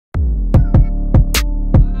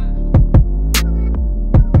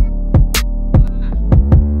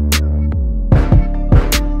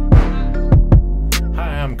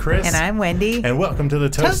Chris. And I'm Wendy. And welcome to the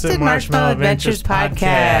Toasted Marshmallow Adventures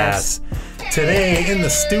podcast. Today in the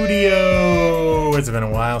studio. It's been a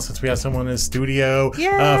while since we had someone in the studio.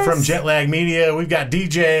 Yes. From Jetlag Media, we've got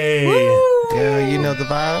DJ. Woo! Yeah, you know the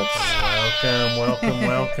vibes.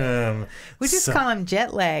 Welcome. We just call him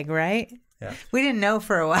Jetlag, right? Yeah. We didn't know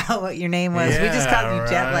for a while what your name was. We just called you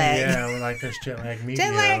Jetlag. Yeah, we're like this Jetlag Media.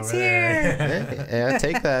 Jetlag's here. Yeah, I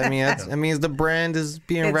take that. I mean, that means the brand is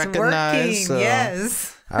being recognized. Working, so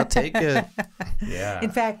yes. I'll take it. Yeah. In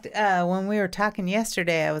fact, when we were talking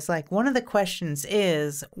yesterday, I was like, one of the questions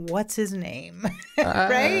is, what's his name?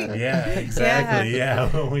 Right? Yeah, exactly. Yeah.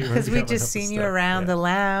 Because we just seen you around the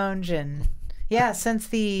lounge and... Yeah, since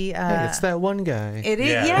the... Hey, it's that one guy. It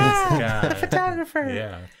is, the photographer.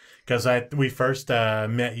 Yeah, because we first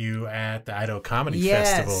met you at the Idaho Comedy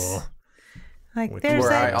Festival. Like, there's where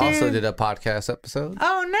that I dude. also did a podcast episode.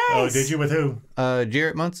 Oh, nice. Oh, did you with who?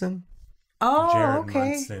 Jarrett Munson. Oh, Jared okay.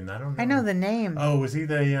 Munson. I don't know. I know the name. Oh, was he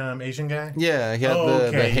the Asian guy? Yeah, he had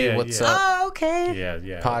the Hey, What's Up Oh, okay.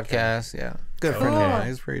 Yeah. podcast. Yeah. Good friend of mine.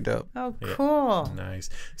 He's pretty dope. Oh, cool. Yeah. Nice.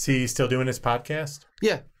 See, he's still doing his podcast?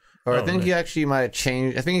 Yeah. Or I think he actually might have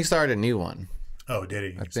changed. I think he started a new one. Oh,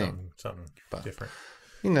 did he? I think. Something different.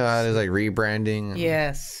 You know, there's like rebranding.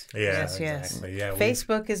 Yes. Yeah, Yes. exactly. Yeah,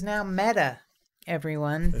 Facebook is now Meta,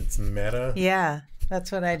 everyone. It's Meta? Yeah.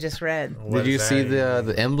 That's what I just read. What Did you does see that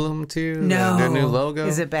the emblem too? No. Their new logo?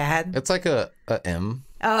 Is it bad? It's like a M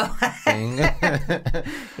Oh. thing.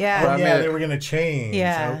 Yeah. Oh, yeah, they were going to change.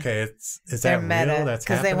 Yeah. Okay. Is They're that Meta. real? That's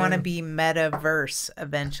because they want to happening? be Metaverse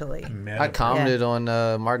eventually. Meta. I commented on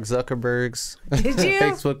Mark Zuckerberg's Did you?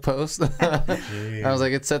 Facebook post. I was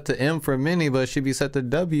like, it's set to M for mini, but it should be set to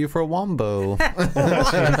W for Wombo.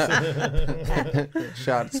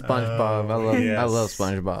 Shot SpongeBob. I love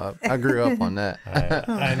SpongeBob. I grew up on that.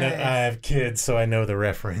 I know. I have kids, so I know the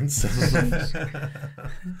reference.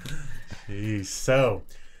 Jeez. So,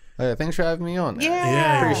 Thanks for having me on.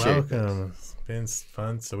 Yeah. you're Appreciate it. welcome. It's been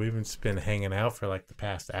fun. So we've just been hanging out for like the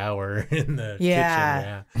past hour in the kitchen.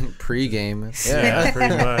 Yeah. Pre-game. Yeah,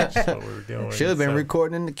 pretty much what we were doing. Should have been So-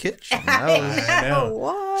 recording in the kitchen. I know.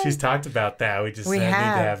 What? She's talked about that. We just We need to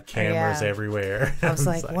have. have cameras Yeah. everywhere. I was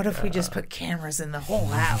like, what if we just put cameras in the whole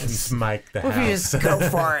house? just mic the What house? if you just go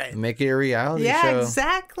for it? Make it a reality Yeah, show.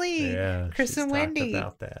 exactly. Yeah, Chris she's and talked Wendy.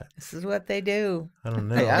 about that. This is what they do. I don't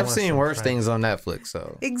know. Hey, I I've want seen some worse fried- things on Netflix,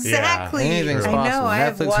 so Exactly. anything's I possible. know.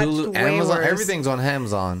 I've Netflix, watched Hulu, way Amazon, worse. everything's on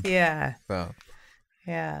Amazon. Yeah. So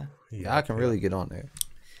Yeah. Yeah, I can really get on there.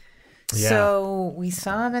 Yeah. So we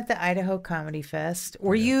saw him at the Idaho Comedy Fest.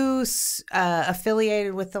 Were you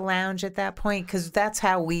affiliated with the lounge at that point? Because that's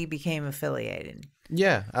how we became affiliated.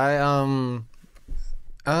 Yeah, I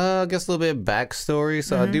guess a little bit of backstory.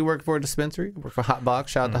 So I do work for a dispensary. I work for Hotbox.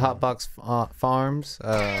 Shout out to Hotbox Farms.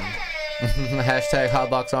 Hashtag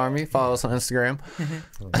Hotbox Army. Follow us on Instagram.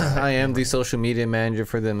 I am the social media manager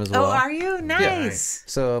for them as well. Oh, are you? Nice.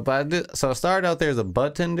 So, I started out there as a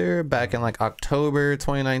BUDTENDER back in like October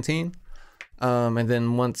 2019. And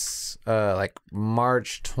then once like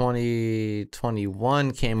March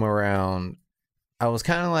 2021 came around, I was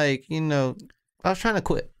kind of like, I was trying to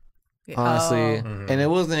quit. Honestly, and it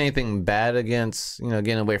wasn't anything bad against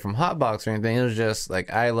getting away from Hotbox or anything. It was just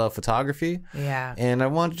like I love photography, Yeah. and I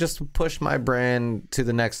wanted just to push my brand to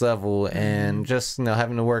the next level, and just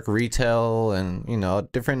having to work retail and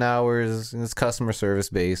different hours, and it's customer service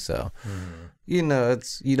based, so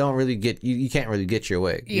it's you don't really get you can't really get your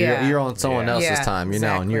way. Yeah. You're on someone else's Yeah, time. You're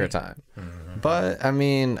now on your exactly. time. But I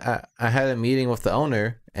mean, I had a meeting with the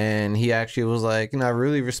owner, and he actually was like, I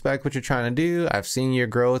really respect what you're trying to do. I've seen your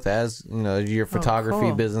growth as your photography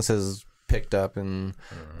cool. business has picked up, and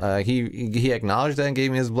he acknowledged that and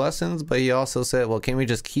gave me his blessings. But he also said, well, can we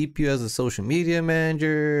just keep you as a social media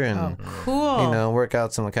manager and Cool. work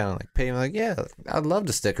out some kind of like payment? Like, yeah, I'd love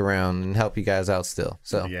to stick around and help you guys out still.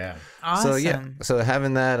 So Yeah. Awesome. so yeah, so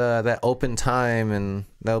having that open time and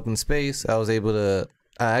that open space, I was able to.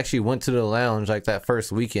 I actually went to the lounge like that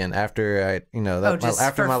first weekend after I, just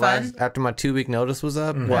after for my fun? after my 2-week notice was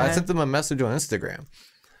up. Well, I sent them a message on Instagram,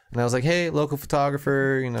 and I was like, "Hey, local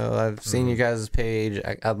photographer, I've seen you guys' page.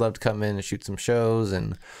 I'd love to come in and shoot some shows."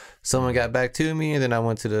 And someone got back to me, and then I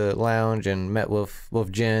went to the lounge and met with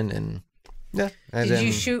Jen, and yeah. And Did then,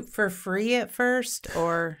 you shoot for free at first,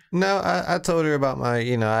 or? No, I told her about my,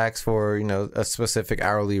 I asked for, a specific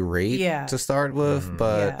hourly rate to start with.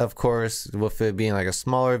 But Yeah. of course, with it being like a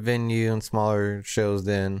smaller venue and smaller shows,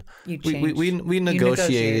 then You we changed.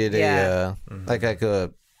 negotiated negotiate, yeah. like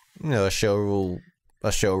a, a show rule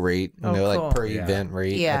a show rate, Oh, like cool. per event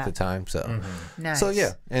rate at the time. So, Nice. so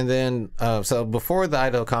yeah, and then so before the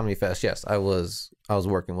Idaho Comedy Fest, yes, I was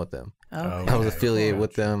working with them. Okay. I was affiliated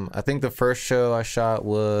with them. I think the first show I shot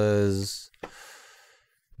was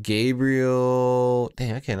Gabriel.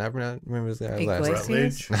 Dang, I can't remember his guy's last name.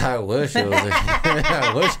 Iglesias? Rutledge. I wish it was.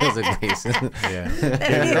 I wish it was Iglesias.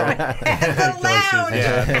 The lounge.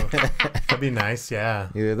 Yeah, that'd be nice. Yeah.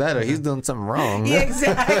 Either that or he's doing something wrong. Yeah,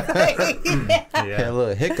 exactly. Had a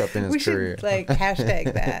little hiccup in his We career. should like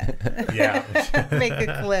hashtag that. Yeah. Make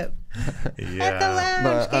a clip. At the Yeah. lounge,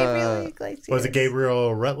 But, Gabriel Iglesias. Was it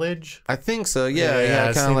Gabriel Rutledge? I think so. Yeah,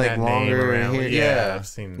 I've kind seen of like that name longer around. here. Yeah, I've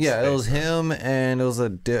seen his Yeah, it was face. him, and it was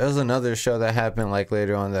another show that happened like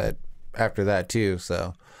later on that after that too.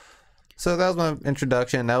 So that was my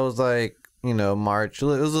introduction. That was like March. It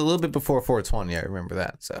was a little bit before 420. I remember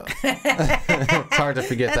that. So it's hard to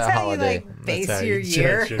forget That's that how holiday. you like base That's how your you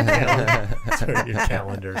year. judge your calendar. That's where your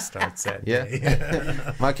calendar starts at. Yeah. day.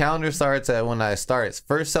 My calendar starts at when I start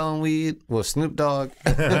first selling weed with Snoop Dogg,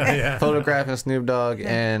 Yeah. photographing Snoop Dogg,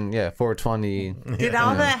 and 420. Did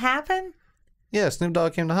all that happen? Yeah, Snoop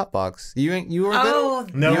Dogg came to Hotbox. You weren't Oh,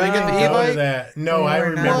 No, You ain't get the know e-bike? that. No, I You were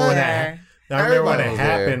remember not when there. I remember when Everybody it was there.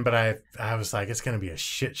 happened, but I was like, it's gonna be a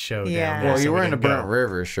shit show Yeah. down there. Well, so you we were in the didn't Burnt go.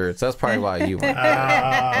 River shirts. That's probably why you went.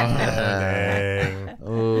 Dang.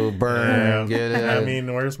 Oh, burn. Get it. I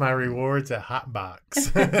mean, where's my rewards at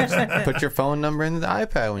Hotbox? Put your phone number in the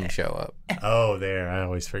iPad when you show up. Oh, there. I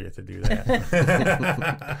always forget to do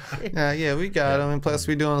that. Yeah, we got them. And plus,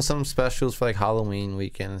 we're doing some specials for like Halloween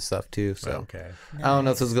weekend and stuff too. So Okay. I don't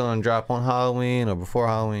know if it's going to drop on Halloween or before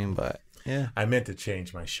Halloween, but yeah. I meant to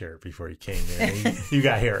change my shirt before you came in. You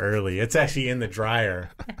got here early. It's actually in the dryer.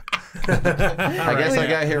 I guess I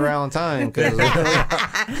got here around time because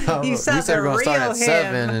You saw we said the we're gonna start real at him.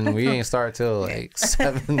 7 and we ain't start till like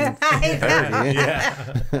 7:30.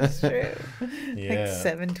 Yeah. That's true. Yeah.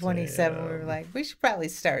 Like 7:27. We were like, we should probably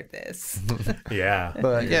start this. Yeah.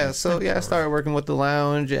 But yeah, I started working with the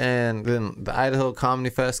lounge, and then the Idaho Comedy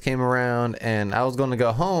Fest came around, and I was going to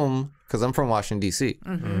go home because I'm from Washington D.C.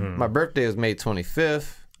 My birthday was May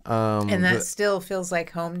 25th. And that still feels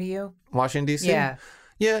like home to you? Washington D.C. Yeah.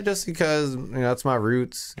 Yeah, just because that's my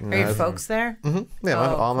roots. Are your folks there? Yeah,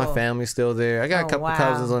 all my cool. family's still there. I got a couple wow.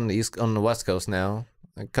 cousins on the West Coast now.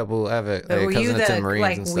 I have a Were cousin you that's in the Marines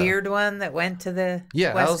like and stuff. weird one that went to the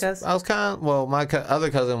Yeah, West Coast? I was kind of, well, my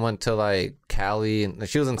other cousin went to like Cali, and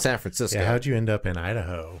she was in San Francisco. Yeah. How'd you end up in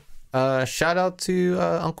Idaho? Shout out to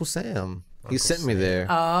Uncle Sam. He sent me there.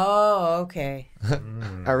 Oh, okay.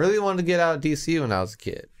 I really wanted to get out of DC when I was a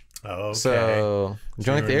kid. Oh, okay. So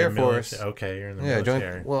joined the You're Air in Force. Okay, you're in the Yeah,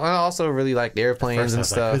 military. well, I also really liked airplanes First, I and was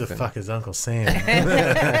stuff. like, who the fuck is Uncle Sam?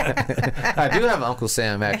 I do have Uncle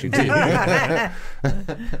Sam actually too.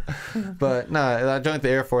 But no, I joined the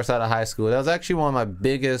Air Force out of high school. That was actually one of my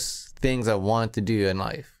biggest things I wanted to do in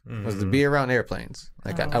life was to be around airplanes.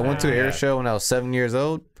 Like I went to an air show when I was 7 years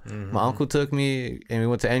old. My uncle took me, and we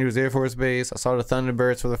went to Andrews Air Force Base. I saw the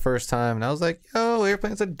Thunderbirds for the first time, and I was like, "Yo,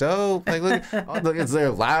 airplanes are dope! Like, look, they're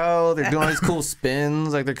loud. They're doing these cool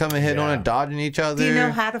spins. Like, they're coming head on and dodging each other." Do you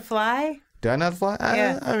know how to fly? Do I not fly?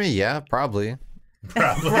 Yeah. I mean, yeah, probably.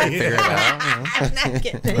 Probably. Figure it out. I'm not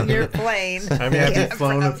getting in your plane. I mean, have you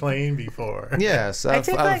flown a plane before? Yes, I I've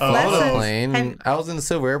took, flown like, a lessons. plane. And- I was in the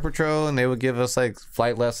Civil Air Patrol, and they would give us like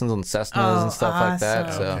flight lessons on Cessnas and stuff like that.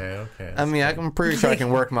 awesome. So, Okay. I mean, I'm pretty sure I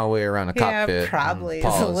can work my way around a Yeah, cockpit. probably. It's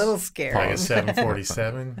Pause. a little scary. Like a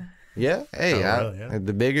 747. Yeah. Hey, Oh, really? Yeah.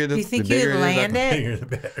 the bigger the Do you think the bigger you'd it is, I land can- it? Bigger the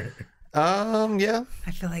better. Yeah.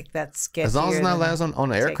 I feel like that's scary. As long as it's not lands on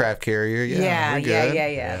an aircraft carrier. Yeah. Yeah, we're yeah, good. yeah.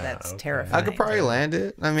 Yeah, That's okay. terrifying. I could probably land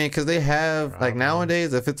it. I mean, because they have like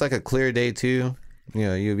nowadays, if it's like a clear day too,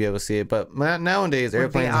 you'll be able to see it. But nowadays, Would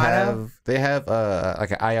it be airplanes auto? have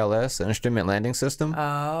like an ILS, an instrument landing system.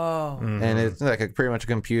 Oh. And it's like pretty much a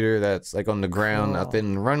computer that's like on the ground out there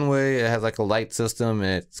in the runway. It has like a light system,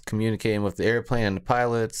 and it's communicating with the airplane and the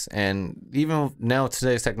pilots. And even now,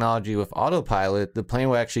 today's technology with autopilot, the plane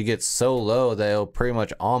will actually get so low that it'll pretty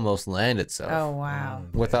much almost land itself Oh, wow.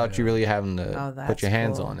 without you really having to Oh, put that's your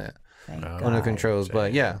hands cool. on it, Thank on God. the controls.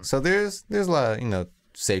 But yeah, so there's a lot of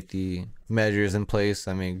safety measures in place.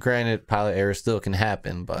 I mean, granted, pilot error still can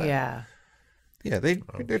happen, but Yeah. yeah,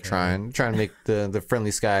 they're trying to make the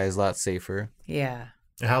friendly skies a lot safer. Yeah.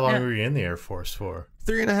 How long were you in the Air Force for?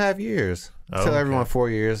 3.5 years. Oh, Tell okay. everyone 4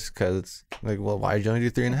 years because it's like, well, why did you only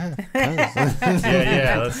do 3.5? 'Cause-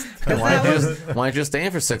 Yeah. why did you stay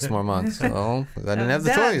in for 6 more months? Well, I didn't have the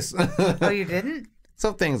Done. choice. Oh, you didn't?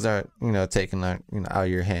 some things are, taken out, out of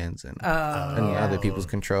your hands and other people's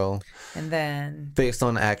control. And then based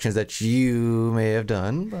on actions that you may have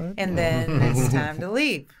done. But, and then it's time to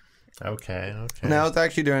leave. Okay. Now, it's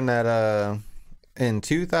actually during that, in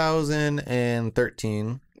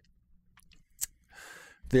 2013,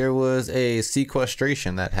 there was a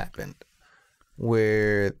sequestration that happened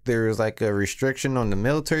where there was like a restriction on the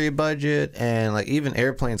military budget and like even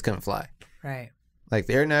airplanes couldn't fly. Right. Like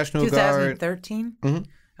the Air National Guard. 2013? Mm-hmm.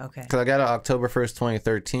 Okay. Because I got it October 1st,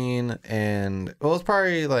 2013, and it was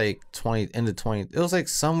probably like it was like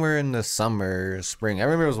somewhere in the spring. I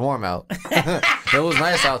remember it was warm out. It was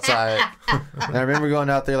nice outside. And I remember going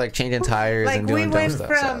out there like changing tires and doing dumb stuff.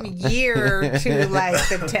 We went from year to like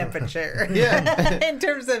the temperature. Yeah. In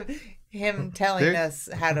terms of him telling us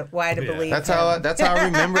why to believe that's him. That's how I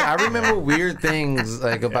remember. I remember weird things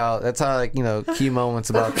like about. That's how key moments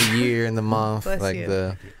about the year and the month, Bless like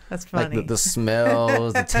you. That's funny. like the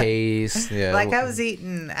smells, the taste. Yeah, like I was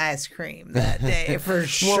eating ice cream that day for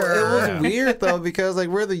sure. Well, it was weird though because like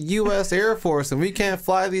we're the U.S. Air Force and we can't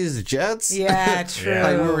fly these jets. Yeah, true.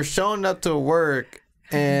 Like we were showing up to work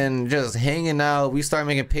and just hanging out. We started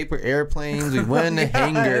making paper airplanes. We went in the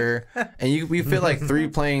hangar, and we fit like 3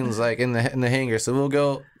 planes like in the hangar. So we'll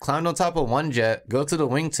go climb on top of one jet, go to the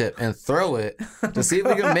wingtip, and throw it to see if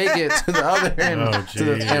we can make it to the other end.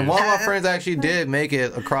 And one of my friends actually did make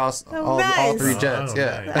it across all 3 jets.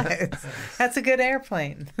 Nice. That's a good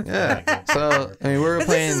airplane. Yeah. So I mean, we were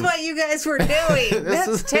playing. This is what you guys were doing.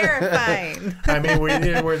 That's terrifying. I mean,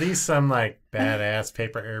 were these some like badass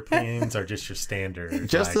paper airplanes or just your standard?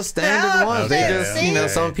 Just the standard ones. They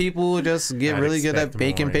just, some people just get really good at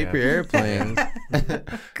making paper airplanes. Like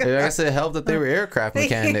I said, it helped that they were aircraft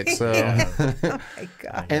mechanics. So, Oh my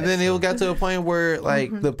God. And then it got to a point where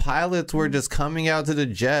like the pilots were just coming out to the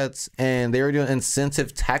jets and they were doing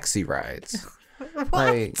incentive taxi rides.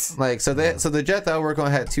 Like so the jet that I work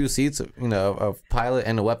on had 2 seats, a pilot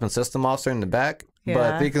and a weapons system officer in the back. Yeah.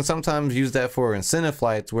 But they can sometimes use that for incentive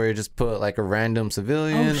flights where you just put like a random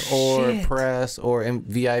civilian or press or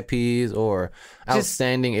VIPs or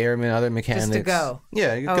outstanding airmen, other mechanics. Just to go.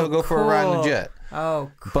 Yeah, you go for a ride in the jet.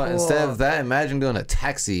 Oh, cool. But instead of that, imagine doing a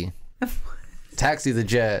taxi the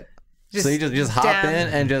jet. So you just hop in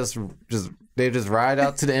and they just ride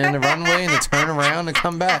out to the end of the runway and then turn around and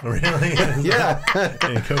come back. Really? Yeah.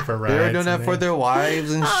 And go for rides. They were doing that for their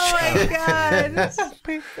wives and shit. My God. Oh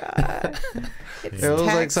my God. It was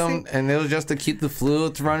like and it was just to keep the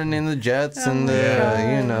fluids running in the jets and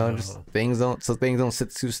just things don't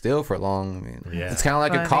sit too still for long. I mean, it's kind of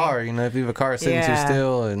like a car, if you have a car sitting too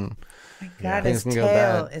still and God, things his can go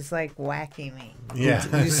tail bad. is like whacking me. Yeah.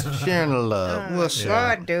 He's sharing the love. What's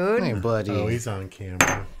God, dude. Hey, buddy. Oh, he's on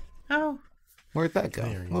camera. Oh. Where'd that go?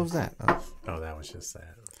 What was that? Oh, that was just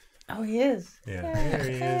that. Oh, he is. Yeah, there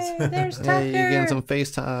he is. There's Tucker. Hey, you're getting some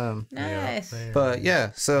FaceTime. Nice. Yeah. But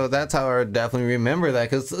yeah, so that's how I definitely remember that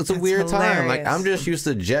because it's a weird time. Like I'm just used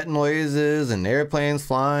to jet noises and airplanes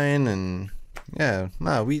flying and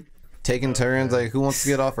we taking turns. Like who wants to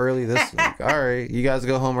get off early this week? All right, you guys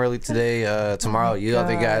go home early today. Tomorrow you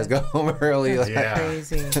other guys go home early. That's Yeah.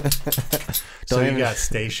 crazy. So you got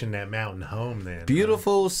stationed at Mountain Home then.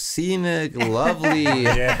 Beautiful, scenic, lovely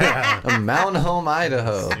Mountain Home,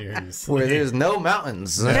 Idaho. Seriously. Where there's no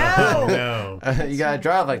mountains. No. You gotta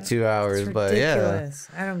drive like 2 hours, but ridiculous.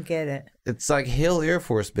 I don't get it. it's like Hill Air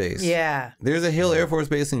Force Base. Yeah. There's a Hill Air Force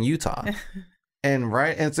Base in Utah, and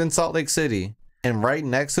it's in Salt Lake City, and right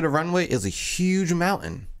next to the runway is a huge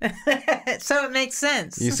mountain. So it makes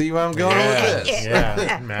sense. You see where I'm going with this?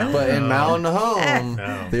 Yeah. But in Mountain Home,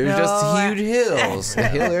 there's just huge hills. The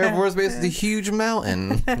Hill Air Force Base is a huge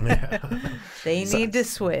mountain. They need to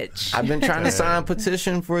switch. I've been trying to sign a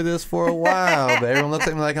petition for this for a while, but everyone looks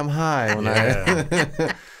at me like I'm high when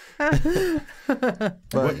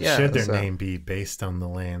What should their name be based on the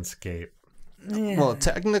landscape? Well,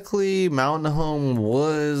 technically, Mountain Home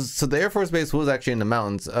was the Air Force Base was actually in the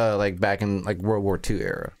mountains, like back in like World War II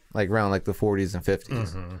era, like around like the 40s and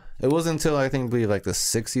 50s. It wasn't until I believe like the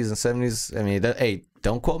 60s and 70s. I mean, hey,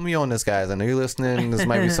 don't quote me on this, guys. I know you're listening. This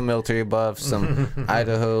might be some military buffs, some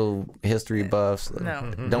Idaho history buffs.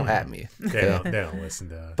 No, don't at me. They don't listen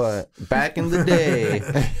to us. But back in the day,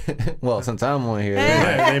 well, since I'm on here,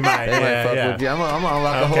 they might fuck with you. I'm gonna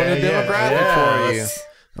unlock a whole new demographic for you.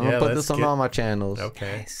 I'm gonna put this on all my channels.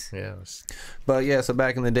 Okay. Nice. Yes. But yeah, so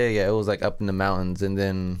back in the day, it was like up in the mountains, and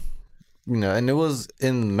then and it was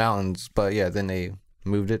in the mountains, but yeah, then they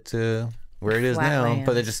moved it to where it is now.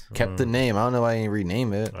 But they just kept the name. I don't know why they didn't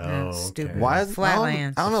rename it. Oh, stupid. Why is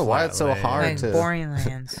Flatlands? I don't know why it's so hard Like to boring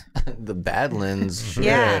lands. the Badlands.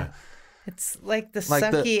 Yeah. It's like the Like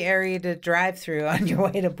sucky area to drive through on your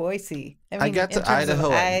way to Boise. I got in to terms of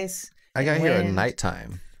Idaho. ice I got and here at wind.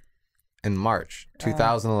 nighttime in March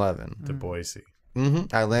 2011. To Boise.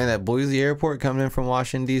 I landed at Boise Airport coming in from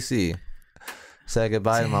Washington, D.C. Said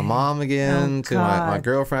goodbye to my mom again, Oh, to my God.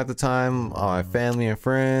 girlfriend at the time, all my family and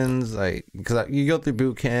friends. Like, because you go through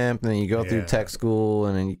boot camp, and then you go through Yeah. tech school,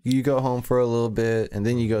 and then you go home for a little bit, and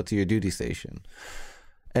then you go to your duty station.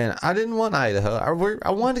 And I didn't want Idaho.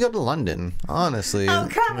 I wanted to go to London, honestly. Oh,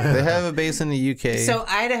 come on. They have a base in the UK. So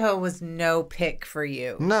Idaho was no pick for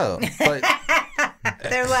you. No, but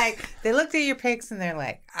They're like, they looked at your pics and they're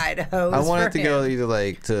like, Idaho. I is wanted for to go him. either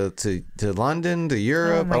like to London, to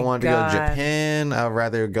Europe. Oh I my wanted to go to God. Japan. I'd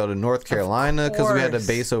rather go to North Carolina because we had a course.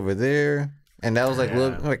 base over there, and that was like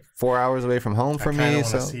Yeah. like 4 hours away from home for I kind me. of want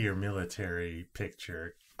So to see your military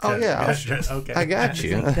picture. Oh, yeah, Okay. I got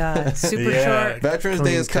you. Oh my God, super Yeah. short. Veterans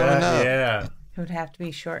Clean Day is coming cut, up. Yeah. It would have to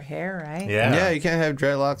be short hair, right? Yeah. Yeah, you can't have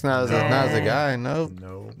dreadlocks now as a guy. No.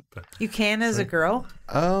 No. You can as a girl.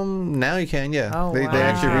 Now you can. Yeah. Oh, They wow.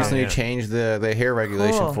 actually recently Yeah. changed the hair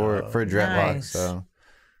regulation Cool. for dreadlocks. Nice. So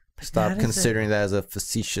But stop not as considering that as a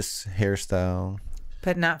facetious hairstyle.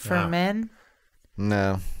 But not for Wow. men.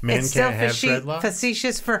 No. Men It's can't have still dreadlocks.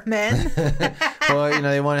 facetious for men. Well,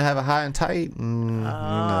 they want to have a high and tight, and,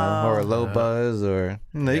 or a low buzz, or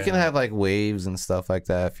you can Yeah. have like waves and stuff like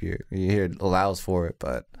that if you hear it allows for it.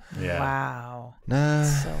 But Yeah. Wow. nah,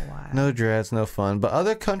 So wild. no dreads, no fun. But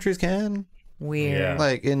other countries can. Weird. Yeah.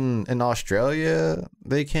 Like in Australia,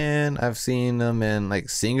 they can. I've seen them in like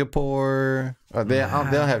Singapore. Or they don't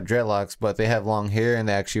have dreadlocks, but they have long hair and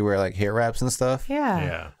they actually wear like hair wraps and stuff. Yeah.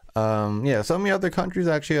 Yeah. So many other countries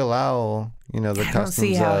actually allow the I don't customs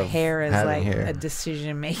see how of hair is having like hair. a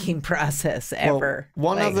decision-making process Well, ever.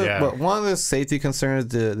 one Like, of the Yeah. but one of the safety concerns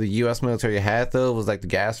the U.S. military had though was like the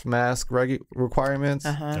gas mask requirements.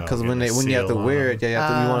 Because Oh, when getting a you have to seal wear on it,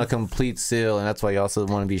 you want a complete seal, and that's why you also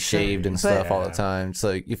want to be shaved and stuff all the Yeah. time.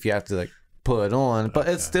 So if you have to like put it on, but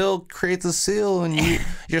it still creates a seal, and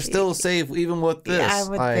you're still safe even with this. Yeah, I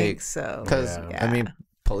would like, think so. Because Yeah. I mean,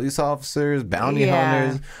 police officers, bounty Yeah.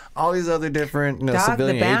 hunters, all these other different Dog the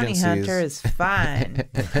civilian bounty agencies. hunter is fine.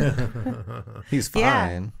 He's Yeah.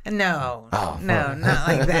 fine. No, Oh. no, not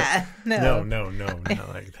like that. No, No, not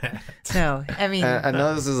like that. no. I mean, I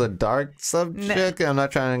know this is a dark subject. I'm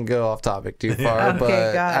not trying to go off topic too far, Okay,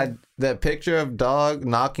 but God. that picture of dog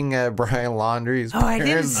knocking at Brian Laundrie's oh, I didn't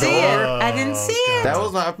parents' see door. it. I didn't see it. That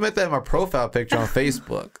was I put that in my profile picture on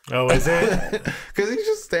Facebook. Oh, is it? Because he's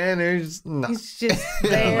just standing there, just He's just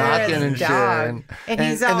there knocking as a and shit. dog, and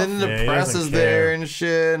he's all. then the Yeah, he press doesn't is care. there and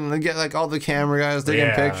shit, and they get like all the camera guys taking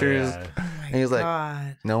Yeah, pictures. yeah. oh my and he's like,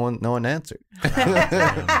 God. no one answered.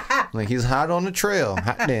 Like he's hot on the trail.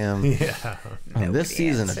 Hot damn. Yeah. And this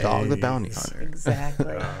season, a dog the bounty Jeez. hunter.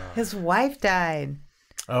 Exactly. His wife died.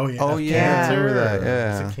 Oh yeah. Oh, yeah, I remember that,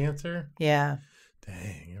 yeah. Is it cancer? Yeah.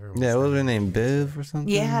 Dang. everyone's Yeah, what was her dying. name? Biv or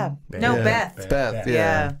something? Yeah. No, Yeah. Beth. Beth, yeah.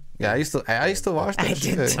 Yeah. Yeah, I used to watch that I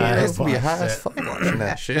shit. did too. I used to be Watched high as it. fuck watching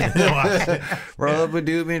that shit. Watch it. Roll up a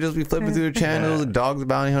dude, man, just be flipping through the channels. Dogs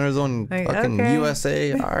bounty hunters on Like, fucking okay.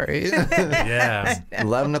 USA. All right. Yeah.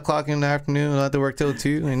 11 o'clock in the afternoon. I have to work till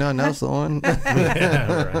 2. Else on.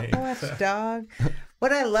 Yeah, right. Watch dog.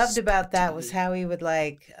 What I loved about that was how he would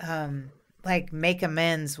like make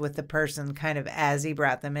amends with the person kind of as he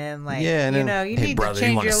brought them in. Like, Yeah, and you then, know, you "Hey, need brother, to you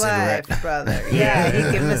change want a your cigarette?" life, brother. Yeah,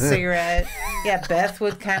 he'd give him a cigarette. Yeah, Beth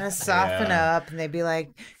would kind of soften Yeah. up and they'd be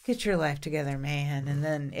like, get your life together, man. And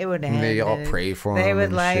then it would end. And they all and pray for They him would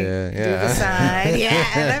and like shit. do Yeah. the sign. Yeah.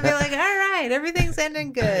 And I'd be like, all right, everything's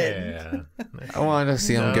ending good. Yeah. I wanted to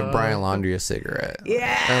see him give No. Brian Laundrie a cigarette.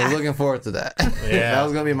 Yeah. I was looking forward to that. Yeah. That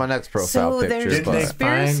was going to be my next profile So picture. there's Did they but find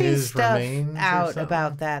conspiracy his stuff remains or out something?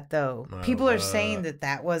 about that, though. Oh, People are saying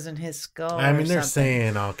that wasn't his skull. I mean, or they're something.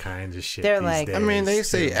 saying all kinds of shit. They're these like- days, I mean, they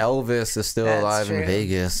say too. Elvis is still That's alive true. in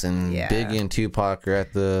Vegas, and Yeah. Biggie and Tupac are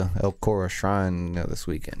at the El Cora Shrine this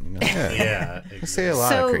weekend. Yeah. Yeah. They say a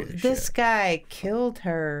lot of So crazy this shit. guy killed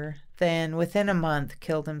her, then within a month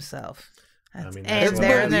killed himself. mean, And that's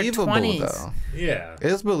they're in their believable, 20s. though. Yeah.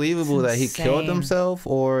 It's believable that he killed insane. himself,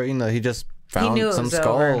 or he just found knew it some was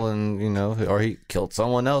skull, over. and or he killed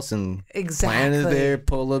someone else and planted Exactly. there,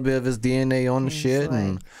 pull a little bit of his DNA on the He's shit,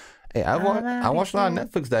 and like, hey, I watched a lot of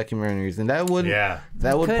Netflix documentaries, and that would Yeah.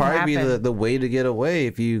 probably be happen. the way to get away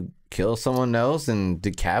if you kill someone else and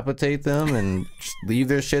decapitate them and just leave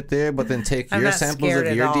their shit there, but then take I'm your not samples scared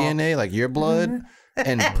of at your all. DNA, like your blood,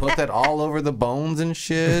 and put that all over the bones and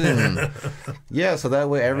shit. And yeah, so that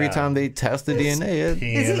way every time they test the DNA, is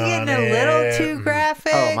he getting a little too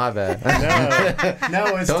graphic? Oh, my bad.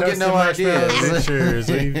 No, it's don't get no ideas. Adventures.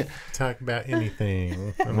 We talk about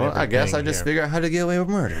anything. Well, I guess I just figured out how to get away with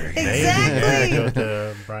murder. Exactly. Go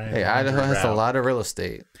to Brian. Hey, Idaho has a lot of real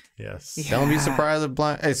estate. Yes. Yeah. Don't be surprised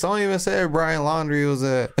if Hey, someone even said Brian Laundrie was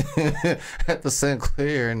at at the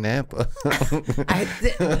Sinclair in Nampa.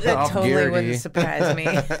 That Off totally Garrity. wouldn't surprise me.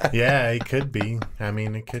 Yeah, it could be. I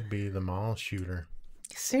mean, it could be the mall shooter.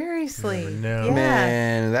 Seriously. No. Yeah.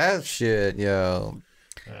 Man, that shit, yo.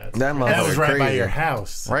 That was right crazy. by your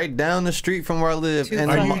house. Right down the street from where I live. Too And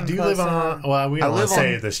fucking Do you live on? Well, we don't want to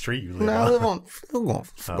say on- the street you live No, I on. live on. We're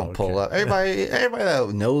gonna pull up. Everybody that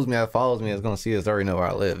knows me, that follows me, is gonna see us already know where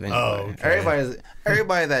I live. Anyway. Oh, okay.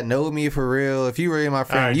 Everybody that know me for real. If you really my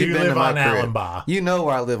friend, All right, do you've you been live to my on crib. Allenbaugh? You know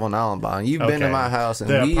where I live on Allenbaugh. You've been to my house, and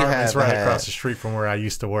the we apartment's have right had, across the street from where I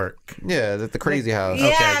used to work. Yeah, the crazy house.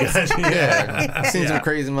 Yeah. Okay, gotcha. Yeah. I've seen some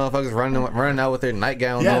crazy motherfuckers running out with their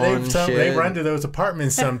nightgowns Yeah, on. and shit. they run to those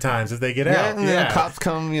apartments sometimes if they get Yeah, out. and then the cops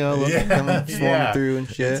come, come swarming through and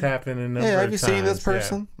shit. It's happening. Yeah, have you seen this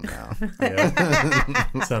person? Yeah.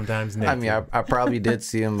 Yeah. Sometimes naked. I mean, I probably did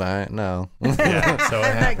see him, but no. Yeah, so it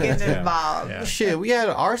I'm not happens. getting Yeah. involved. Yeah. Shit, we had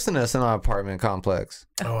an arsonist in our apartment complex.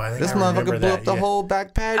 Oh, I think This I remember motherfucker blew that, up the yeah. whole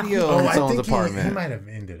back patio Oh, in I someone's think he apartment. might have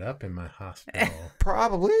ended up in my hospital.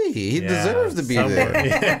 Probably. He Yeah, deserves to be somewhere. there.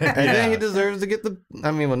 Yeah. And then he deserves to get the...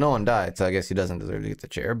 I mean, well, no one died, so I guess he doesn't deserve to get the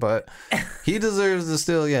chair. But he deserves to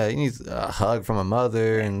still... Yeah, he needs a hug from a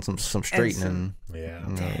mother and some straightening.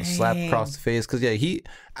 Yeah. Slap across the face. Because, yeah,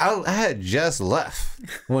 I had just left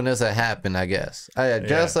when this had happened, I guess. I had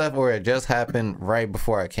just left, or it just happened right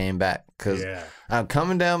before I came back. Because I'm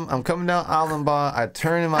coming down Allenbaugh. I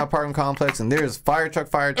turn in my apartment complex, and there's fire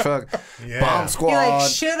truck, bomb squad. You're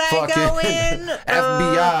like, should I go in?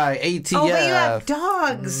 FBI, ATF. Oh, but you have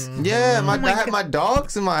dogs. Yeah, I had my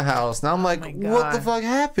dogs in my house. And I'm like, my what the God. fuck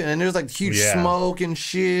happened? And there's like huge smoke and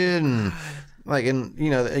shit. And like, and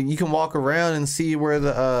you can walk around and see where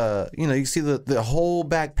you see the whole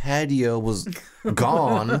back patio was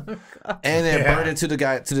gone. And it burned into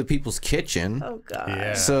the people's kitchen. Oh, God.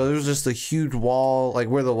 Yeah. So there was just a huge wall, like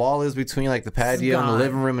where the wall is between like the patio and the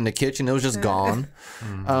living room and the kitchen. It was just gone.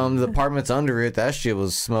 The apartments under it, that shit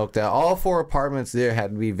was smoked out. All 4 apartments there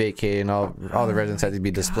had to be vacated, and all the residents had to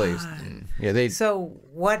be displaced. Yeah, So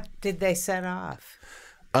what did they set off?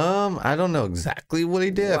 I don't know exactly what he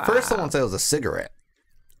did. At first, someone said it was a cigarette.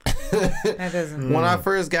 That doesn't. When I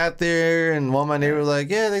first got there, and one of my neighbors was like,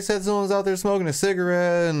 yeah, they said someone was out there smoking a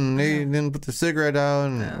cigarette, and they didn't put the cigarette out.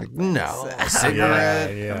 And I'm like, no, a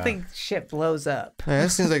cigarette. Yeah. I don't think shit blows up. Man, that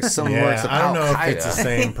seems like some works of I don't know Al-Qaeda. if it's the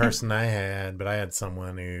same person I had, but I had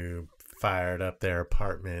someone who fired up their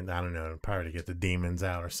apartment. I don't know, probably to get the demons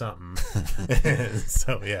out or something.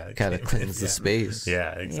 So yeah, Gotta cleanse the space.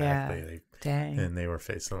 Yeah, exactly. Dang. And they were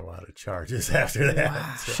facing a lot of charges after that.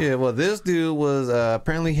 Wow. So. Shit, well, this dude was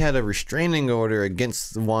apparently had a restraining order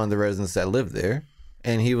against one of the residents that lived there.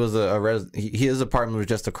 And he was his apartment was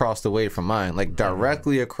just across the way from mine, like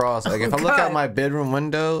directly across. Like if I look out my bedroom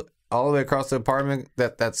window, all the way across the apartment,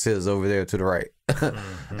 that's his over there to the right.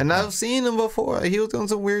 And I've seen him before. Like, he was doing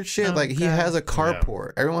some weird shit. Like he has a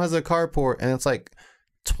carport. Everyone has a carport, and it's like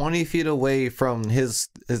 20 feet away from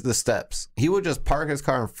the steps. He would just park his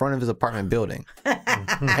car in front of his apartment building.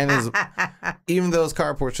 And even though his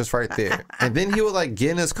carport's just right there. And then he would like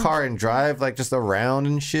get in his car and drive like just around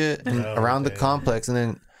and shit and around the complex and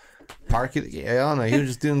then park it. Yeah, I don't know. He was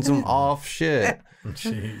just doing some off shit.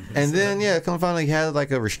 Jeez. And then come find out he had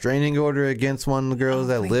like a restraining order against one of the girls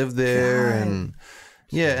that lived there. God. And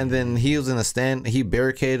and then he was in a stand. He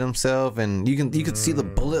barricaded himself, and you could see the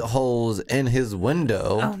bullet holes in his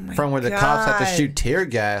window from where the cops had to shoot tear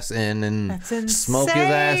gas in and smoke his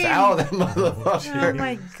ass out of that motherfucker. Oh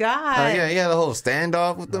my God. Yeah, he had a whole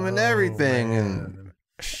standoff with them and everything, and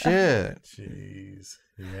shit. Jeez.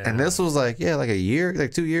 Yeah. And this was like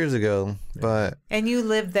 2 years ago, but And you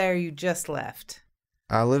lived there, you just left.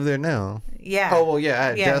 I live there now. Yeah. Oh, well, yeah, I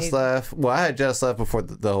had just left. Well, I had just left before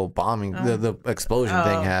the whole bombing, the explosion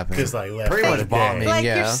thing happened. Just like left pretty for much the bombing, day. Like,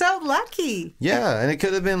 yeah. you're so lucky. Yeah, and it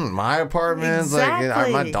could have been my apartment. Exactly.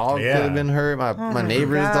 Like my dog could have been hurt. My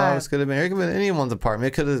neighbor's God. dogs could have been hurt. It could have been anyone's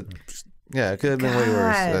apartment. It could have, it could have been way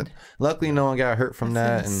worse. But luckily, no one got hurt from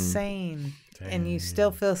that. Insane. And you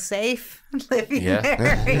still feel safe living there.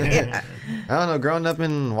 Yeah. I don't know. Growing up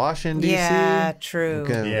in Washington D.C. Yeah, true.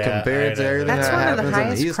 Compared to everything That's that one of happens the on the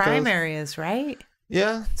highest East crime Coast. areas, right?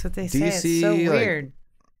 Yeah, That's what they say. DC, It's so like, weird.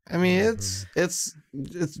 I mean, it's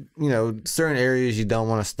certain areas you don't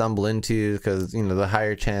want to stumble into because the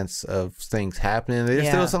higher chance of things happening. There's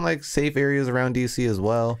still some like safe areas around DC as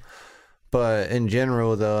well, but in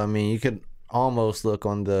general, though, I mean, you could almost look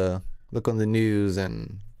on the news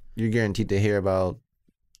and you're guaranteed to hear about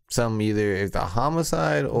some either a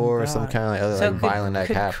homicide or some kind of like other violent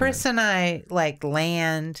act happening. Chris and I like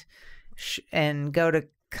land and go to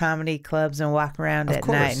comedy clubs and walk around at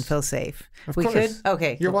night and feel safe? We could?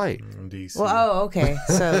 Okay. You're white. DC. Well, okay.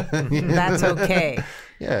 So that's okay.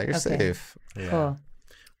 Yeah, you're safe. Yeah. Cool.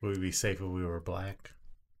 Would we be safe if we were black?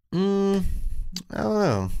 I don't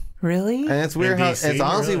know. Really? And it's weird DC, it's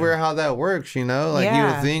honestly weird how that works, Like you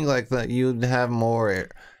would think like that you'd have more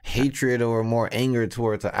hatred or more anger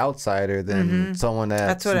towards an outsider than someone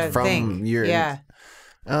that's what I from think. your I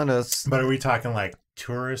don't know. But are we talking like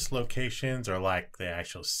tourist locations or like the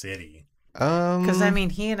actual city? Because I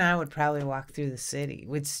mean, he and I would probably walk through the city.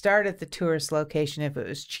 We'd start at the tourist location if it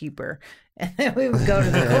was cheaper, and then we would go to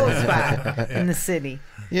the cool spot in the city.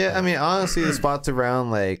 Yeah, I mean, honestly, the spots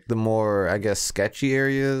around like the more, I guess, sketchy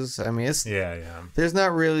areas. I mean, it's there's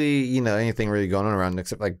not really anything really going on around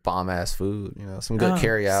except like bomb ass food. Some good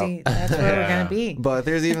carry out. See, that's where we're gonna be. But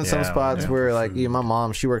there's even some spots where like my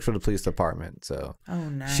mom, she works for the police department, so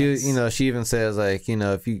nice. she even says like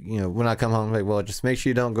if you when I come home, like, well, just make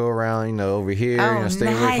sure you don't go around over here.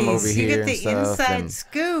 Stay away from over here. You get the and stuff. inside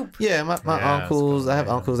scoop. Yeah, my uncles. I have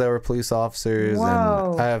uncles that were police officers,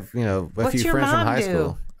 Whoa. and I have a few friends from high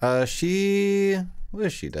school. She what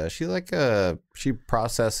does she do? She she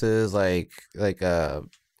processes like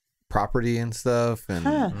property and stuff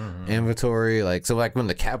and inventory. Like so, like when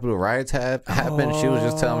the Capitol riots happened, she was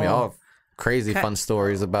just telling me all crazy fun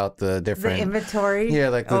stories about the different inventory. Yeah,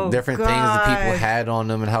 like the different things that people had on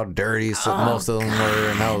them and how dirty most of them were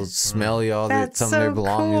and how smelly some of their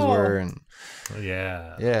belongings were and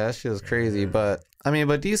yeah, that shit was crazy. But I mean,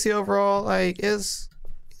 DC overall, like it's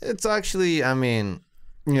actually, I mean,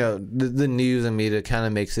 the news and media kind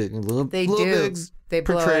of makes it a little bit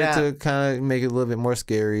portrayed to kind of make it a little bit more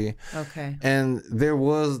scary. Okay. And there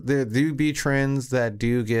do be trends that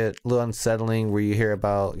do get a little unsettling where you hear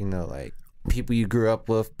about, like people you grew up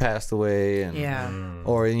with passed away and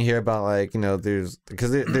or you hear about like, there's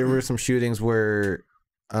because there were some shootings where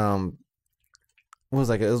it was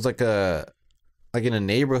like in a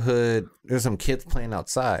neighborhood, there's some kids playing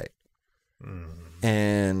outside.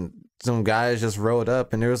 And some guys just rode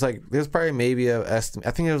up, and there's probably maybe I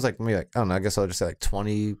think it was like maybe I don't know, I guess I'll just say like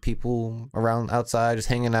 20 people around outside just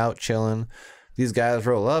hanging out, chilling. These guys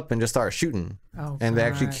roll up and just start shooting. And they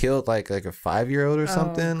actually killed like a 5-year-old or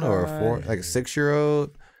something, or a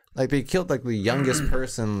 6-year-old. Like they killed like the youngest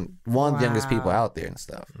person, one of the youngest people out there and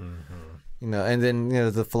stuff. And then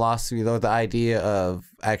the philosophy, though, the idea of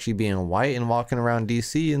actually being white and walking around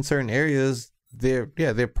DC in certain areas, they're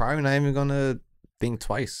probably not even gonna think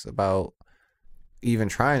twice about even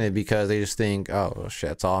trying it because they just think, oh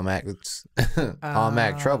shit, it's all Mac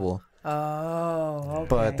trouble. Oh, okay.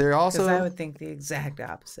 But they're also, I would think the exact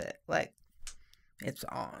opposite. Like, it's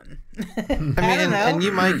on. I mean, and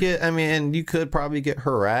you might get, and you could probably get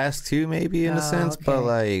harassed too, maybe in a sense. Okay. But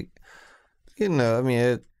like,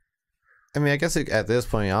 I guess at this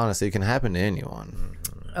point, honestly, it can happen to anyone.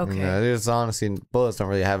 Okay. There's honestly, bullets don't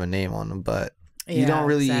really have a name on them, but you don't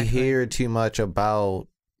really hear too much about.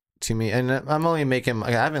 To me, and I'm only making.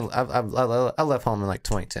 I left home in like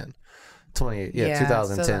 2010.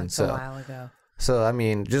 2010. So a while ago. So I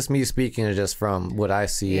mean, just me speaking is just from what I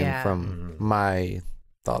see and from my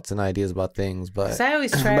thoughts and ideas about things. But I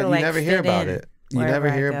always try to you never hear about it. You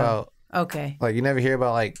never hear about. Okay. Like you never hear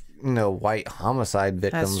about like white homicide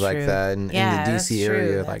victims like that in the DC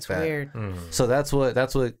area like that. Weird. So that's what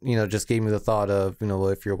just gave me the thought of well,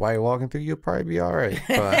 if you're white walking through, you'll probably be all right.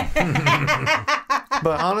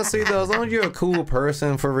 But honestly, though, as long as you're a cool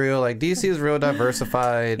person for real, like DC is real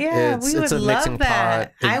diversified. Yeah, it's a mixing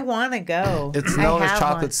pot. I want to go. It's known as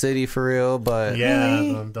Chocolate City for real, but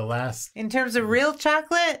the last in terms of real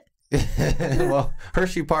chocolate. Well,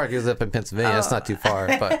 Hershey Park is up in Pennsylvania. That's not too far,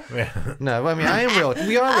 but no. I mean, I am real.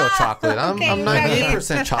 We are real chocolate. I'm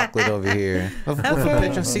 98% chocolate over here. With a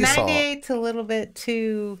pinch of sea salt. 98 to a little bit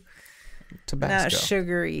too Tabasco. Not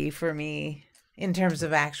sugary for me in terms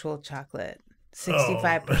of actual chocolate.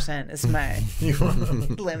 65% is my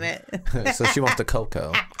limit. So she wants the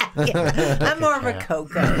cocoa. Yeah, I'm more of a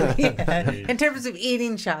cocoa. Yeah. In terms of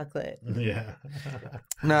eating chocolate. Yeah.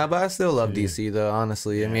 No, but I still love DC though,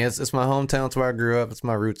 honestly. I mean, it's my hometown. It's where I grew up. It's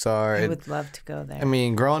my roots are. I would love to go there. I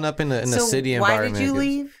mean, growing up in the city environment. Why did you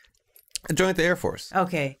leave? I joined the Air Force.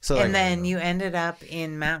 Okay. So then you ended up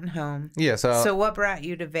in Mountain Home. Yeah. So what brought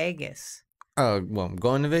you to Vegas? Oh, well, I'm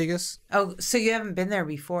going to Vegas. Oh, so you haven't been there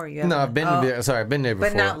before? No, I've been there. Sorry, I've been there before.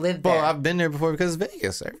 But not lived there. Well, I've been there before because it's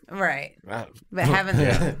Vegas. Right. But haven't.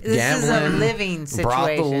 This Gambling, is a living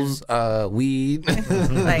situation. Brothels, weed,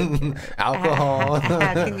 like alcohol.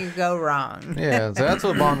 How can you go wrong? Yeah, so that's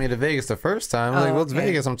what brought me to Vegas the first time. I was like, what's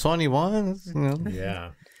Vegas? I'm 21. You know?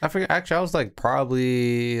 Yeah. I forget. Actually, I was like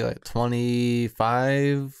probably like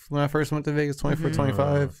 25 when I first went to Vegas. 24,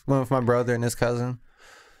 25. Went with my brother and his cousin.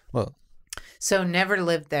 Well. So never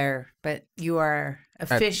lived there, but you are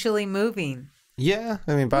officially moving. Yeah,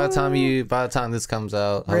 I mean, by the time this comes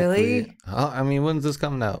out, really? I mean, when's this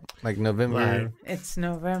coming out? Like November? Right. It's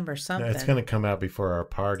November something. It's going to come out before our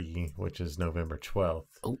party, which is November 12th.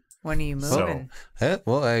 Oh. When are you moving?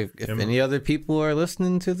 If any other people are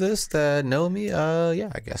listening to this that know me,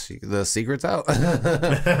 yeah, I guess the secret's out.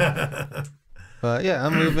 But yeah,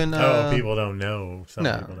 I'm moving. People don't know.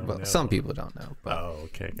 Some people don't know. But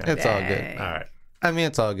okay. It's all good. All right. I mean,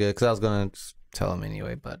 it's all good because I was gonna tell them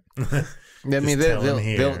anyway, but I mean,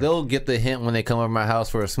 they'll get the hint when they come over my house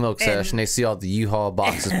for a smoke session. They see all the U-Haul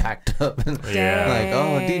boxes packed up, and like,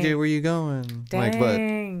 oh, DJ, where you going? Dang.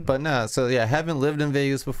 Like, but nah. So yeah, I haven't lived in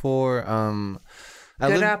Vegas before.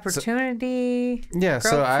 Good opportunity. Yeah,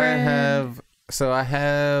 so I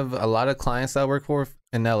have a lot of clients that I work for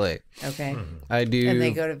in LA. Okay. I do. And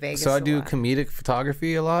they go to Vegas. So I do comedic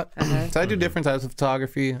photography a lot. So I do different types of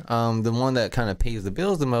photography. The one that kind of pays the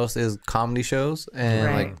bills the most is comedy shows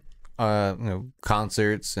and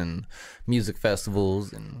concerts and music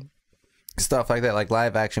festivals and stuff like that, like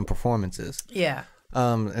live action performances. Yeah.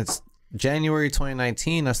 It's January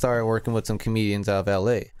 2019. I started working with some comedians out of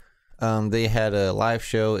LA. They had a live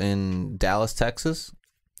show in Dallas, Texas.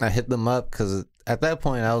 I hit them up because at that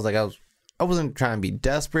point I wasn't trying to be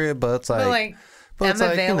desperate, but it's like, I'm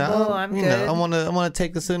available. I'm good. I want to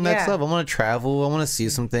take this to the next level. I want to travel. I want to see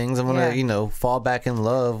some things. I want to fall back in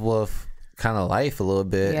love with kind of life a little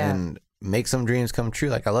bit and make some dreams come true.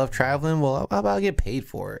 Like I love traveling. Well, how about I get paid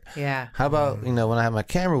for it? Yeah. How about when I have my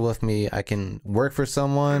camera with me, I can work for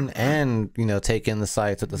someone and take in the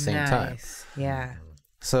sights at the same time. Yeah.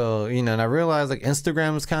 So and I realized like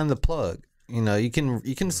Instagram is kind of the plug. You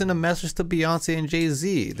can send a message to Beyonce and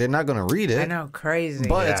Jay-Z. They're not gonna read it. I know, crazy.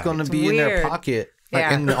 But it's gonna be weird. in their pocket,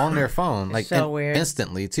 like on their phone, like weird.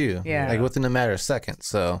 instantly too. Yeah. Like within a matter of seconds.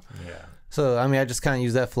 So I mean, I just kind of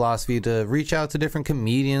use that philosophy to reach out to different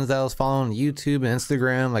comedians that I was following on YouTube and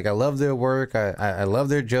Instagram. Like I love their work. I love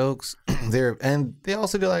their jokes. And they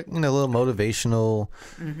also do like little motivational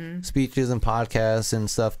speeches and podcasts and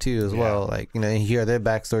stuff too as well. Like hear their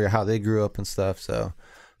backstory, how they grew up and stuff. So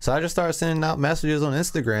I just started sending out messages on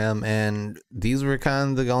Instagram, and these were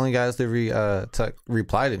kind of the only guys that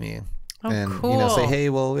reply to me. And cool. Say, hey,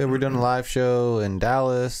 well, we're doing a live show in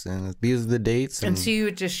Dallas, and these are the dates. And so you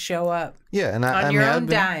would just show up. Yeah, and on your own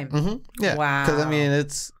dime. Yeah, wow. Because I mean,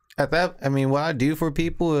 it's at that. I mean, what I do for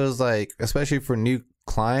people is like, especially for new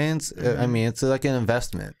clients. I mean, it's like an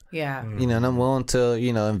investment. Yeah. And I'm willing to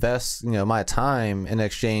invest my time in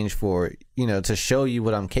exchange for to show you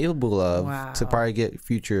what I'm capable of to probably get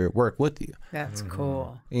future work with you. That's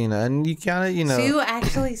cool. And you kind of So you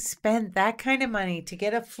actually spent that kind of money to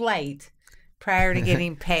get a flight prior to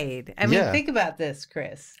getting paid. I mean, think about this,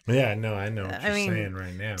 Chris. Yeah, no, I know what you're saying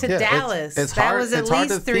right now. To Dallas, it's that hard, was at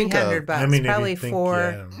least $300. I mean, probably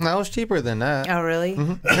 $400. That was cheaper than that. Oh, really? It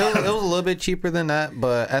was a little bit cheaper than that,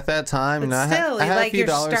 but at that time, I had a few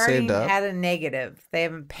dollars saved up. At a negative. They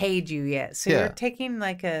haven't paid you yet, so you're taking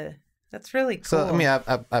like a. That's really cool. So I mean,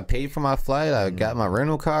 I paid for my flight. I got my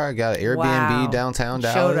rental car. I got an Airbnb downtown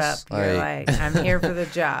Dallas. Showed up. You're like, I'm here for the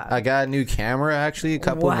job. I got a new camera actually a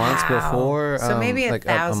couple months before. So maybe like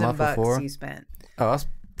 $1,000 you spent. Oh, that's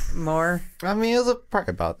more. I mean, it was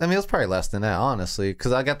probably less than that, honestly,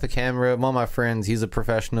 because I got the camera. One of my friends, he's a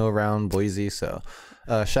professional around Boise, so.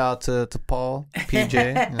 Shout out to Paul,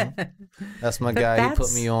 PJ. That's my guy. He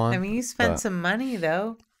put me on. I mean, you spent some money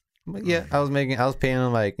though. But yeah, I was paying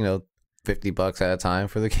him like $50 at a time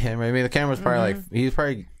for the camera. I mean, the camera was probably he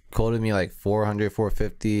probably quoted me like $400,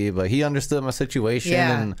 $450, but he understood my situation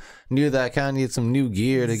and knew that I kind of needed some new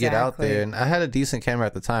gear to get out there. And I had a decent camera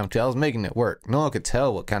at the time too. I was making it work. No one could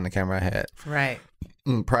tell what kind of camera I had. Right.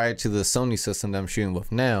 Prior to the Sony system that I'm shooting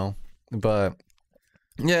with now. But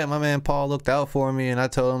yeah, my man Paul looked out for me, and I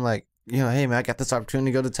told him like, hey man, I got this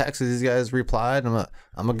opportunity to go to Texas. These guys replied, I'm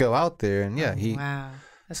gonna go out there, and he. Wow.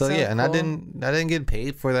 So yeah, and cool. I didn't get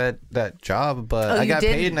paid for that job, but I got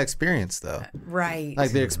paid in experience though. Right.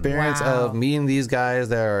 Like the experience Wow. of meeting these guys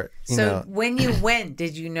that are, you So know. when you went,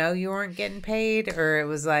 did you know you weren't getting paid, or it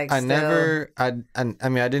was like I mean,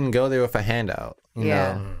 I didn't go there with a handout. You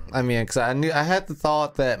know, I mean, because I had the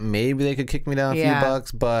thought that maybe they could kick me down a few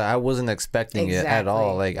bucks, but I wasn't expecting it at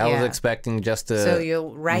all. Like I was expecting just to. So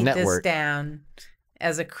you'll write network. this down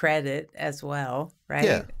as a credit as well, right?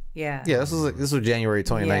 Yeah. Yeah. Yeah, this was January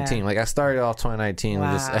 2019. Yeah. Like I started off 2019 and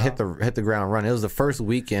I hit the ground running. It was the first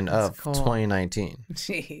weekend of 2019.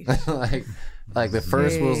 Jeez. like the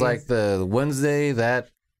first was like the Wednesday, that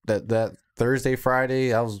Thursday,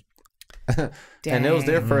 Friday. I was and it was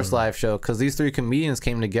their first live show because these three comedians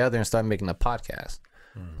came together and started making a podcast.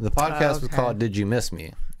 The podcast was called Did You Miss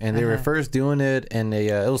Me? And they were first doing it, and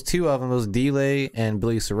it was two of them. It was Delay and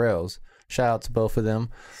Billy Sorrells. Shout out to both of them.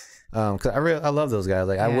 Because I love those guys.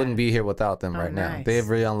 Like I wouldn't be here without them right now. They've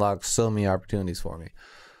really unlocked so many opportunities for me.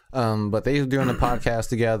 But they were doing the podcast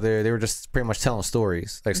together. They were just pretty much telling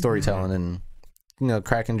stories, like storytelling, and you know,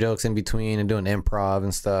 cracking jokes in between and doing improv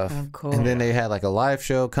and stuff. Oh, cool. And then they had like a live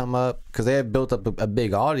show come up because they had built up a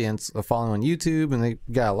big audience, a following on YouTube, and they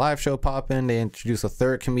got a live show popping. They introduced a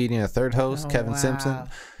third comedian, a third host, Kevin Simpson.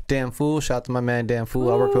 Damn Fool, shout out to my man Damn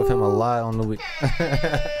Fool. I worked with him a lot on the week.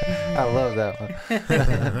 I love that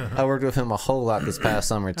one. I worked with him a whole lot this past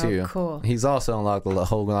summer too. Oh, cool. He's also unlocked a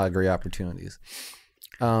whole lot of great opportunities.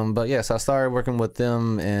 But yes, I started working with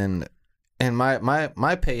them, and my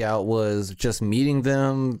payout was just meeting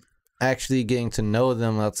them, actually getting to know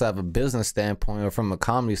them outside of a business standpoint or from a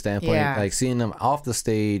comedy standpoint, like seeing them off the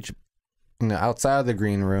stage, you know, outside of the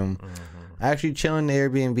green room. Actually chilling in the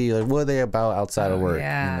Airbnb, like what are they about outside of work? You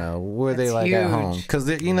know, what are they like at home? Because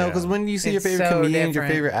you know, because when you see your favorite comedians, your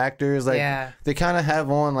favorite actors, like they kind of have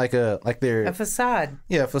on like a facade.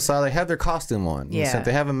 Yeah, a facade. They have their costume on. Yeah,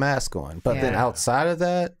 they have a mask on. But then outside of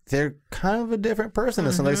that, they're kind of a different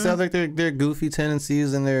person. So they still have like their goofy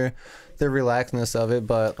tendencies and their relaxedness of it.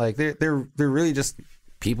 But like they're really just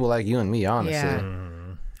people like you and me, honestly. Yeah.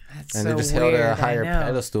 And they're just held at a higher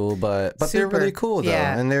pedestal, but they're really cool though,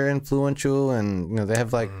 and they're influential, and you know they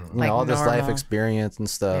have like you know all this life experience and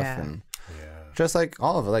stuff, and just like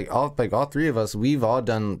all of it, like all three of us, we've all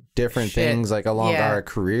done different things like along our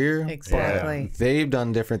career. Exactly. But they've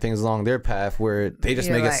done different things along their path where they just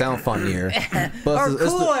make it sound funnier, or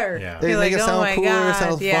cooler. They make it sound cooler, it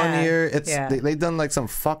sounds funnier. It's they've done like some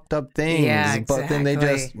fucked up things, but then they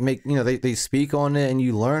just make they speak on it, and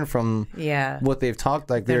you learn from what they've talked,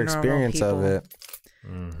 like their experience of it.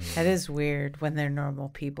 That is weird when they're normal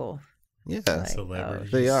people. Yeah, Like,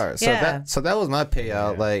 celebrities. they are. So that was my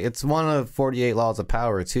payout. Like it's one of 48 laws of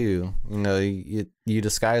power too. You know, you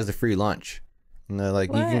disguise the free lunch. You know, like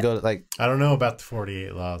you can go to like. I don't know about the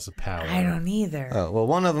 48 laws of power. I don't either. Oh well,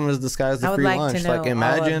 one of them is disguise the free lunch. Like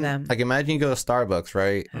imagine you go to Starbucks,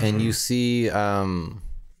 right, and you see you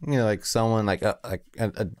know, like someone like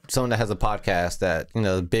someone that has a podcast that you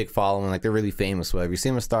know, big following, like they're really famous. Whatever. You see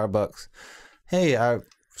them at Starbucks. Hey,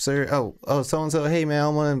 sir, so and so. Hey, man, I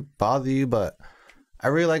don't want to bother you, but I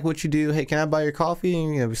really like what you do. Hey, can I buy your coffee?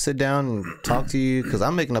 And, you know, we sit down and talk to you because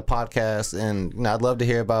I'm making a podcast, and you know, I'd love to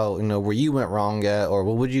hear about you know where you went wrong at, or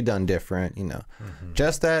what would you done different. You know,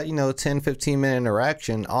 just that 10-15 minute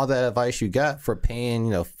interaction, all that advice you got for paying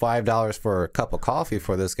 $5 for a cup of coffee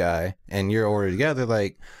for this guy, and your order together,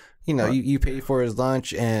 like you know, you paid for his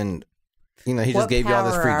lunch and. You know, he just gave you all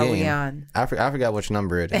this free game. I forgot which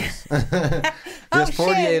number it is. There's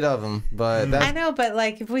 48 of them, but I know, but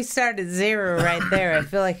like if we start at 0 right there, I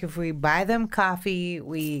feel like if we buy them coffee,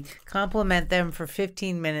 we compliment them for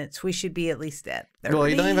 15 minutes, we should be at least at 30. Well,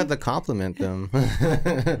 you don't even have to compliment them.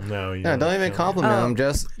 No, you don't even compliment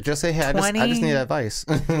them. Just say, hey, I just need advice.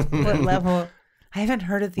 What level? I haven't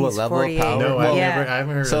heard of these. What level 48. of power? No, I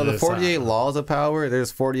haven't heard so of this. So the 48 laws of power,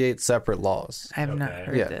 there's 48 separate laws. I have not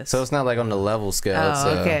heard this. So it's not like on the level scale.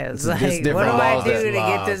 Okay. It's like, what do I do to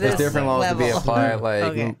get to this There's different laws level? to be applied.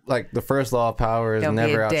 Like the first law of power is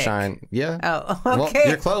never outshine. Yeah. Oh, okay. Well,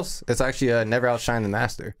 you're close. It's actually never outshine the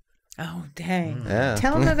master. Oh, dang. Yeah.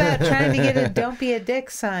 Tell them about trying to get a "Don't be a dick"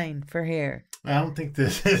 sign for here. I don't think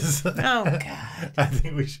this is. Oh, God. I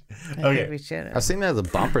think we should. I think we should have. I've seen that as a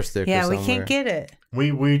bumper sticker. Yeah, somewhere. we can't get it.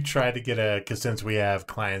 We tried to get because since we have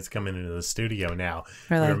clients coming into the studio now,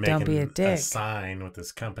 We're like, making don't be a dick. sign with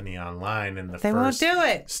this company online, and They won't do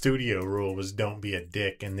it. studio rule was don't be a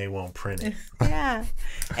dick, and they won't print it. Yeah.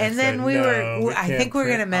 And then I think we're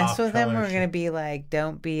going to mess with them. We're going to be like,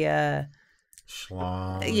 don't be a...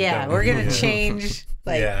 Schlong. Yeah, we're going to change...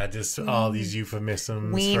 Like, yeah, just all these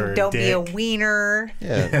euphemisms for don't dick. be a wiener.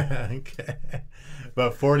 Yeah. Okay.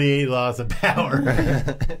 But 48 laws of power.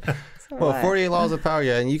 Well, 48 laws of power,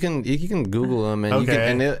 yeah, and you can Google them, and you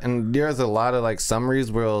can, and there's a lot of like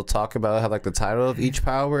summaries where it'll talk about how like the title of each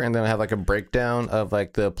power, and then I have like a breakdown of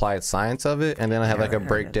like the applied science of it, and then I have like a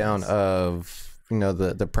breakdown of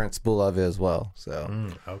the principle of it as well.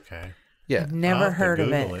 So okay. Yeah, I've never heard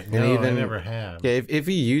of it. No, I never have. Yeah, if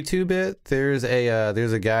you YouTube it, there's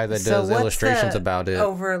a guy that does illustrations about it.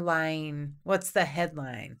 Overlying, what's the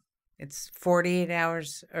headline? It's 48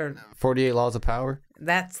 hours or 48 laws of power.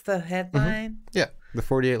 That's the headline. Yeah, the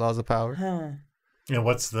 48 laws of power. Huh. And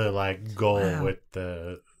what's the like goal with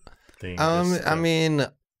the thing? I mean,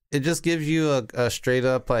 it just gives you a straight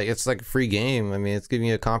up like it's like a free game. I mean, it's giving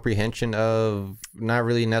you a comprehension of not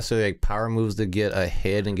really necessarily like power moves to get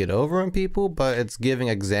ahead and get over on people, but it's giving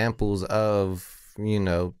examples of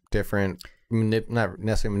different not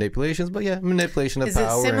necessarily manipulations, but yeah, manipulation of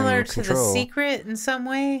power. Is it similar to The Secret in some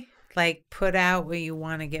way? Like put out what you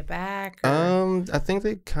want to get back? Or? I think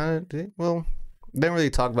they kind of did. Well, they don't really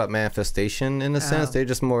talk about manifestation in a sense. They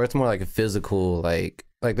just it's more like a physical like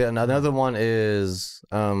another one is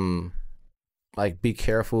like be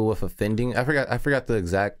careful with offending. I forgot the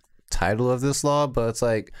exact title of this law, but it's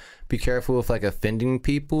like be careful with like offending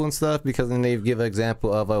people and stuff, because then they give an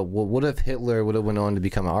example of well, what if Hitler would have went on to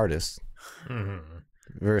become an artist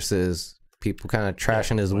versus people kind of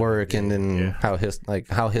trashing his work, and then how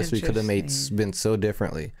history could have been so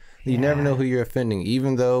differently. You never know who you're offending,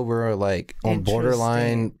 even though we're like on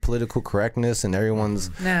borderline political correctness and everyone's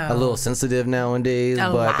a little sensitive nowadays.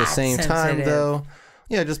 But at the same time, though,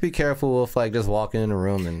 just be careful with like just walking in a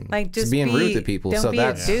room and like just being rude to people. Don't be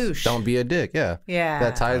a douche. Don't be a dick. Yeah.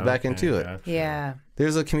 That ties back into it. Gotcha. Yeah.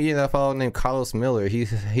 There's a comedian that I follow named Carlos Miller. He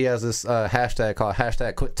has this hashtag called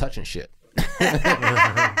 #quit touching shit.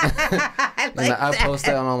 I post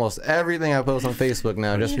that on almost everything I post on Facebook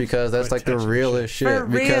now, just because that's like the realest shit.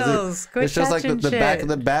 Because it's just like the back of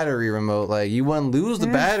the battery remote. Like you wouldn't lose the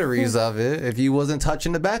batteries of it if you wasn't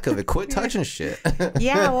touching the back of it. Quit touching shit.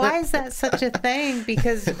 Yeah, why is that such a thing?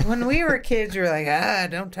 Because when we were kids, we were like,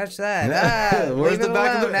 don't touch that. Where's the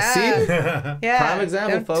back of the see? Yeah, prime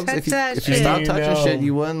example, folks. If you stop touching shit,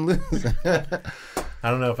 you wouldn't lose. I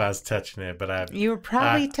don't know if I was touching it, but you were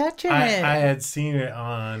probably touching it. I had seen it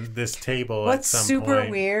on this table. What's at some super point,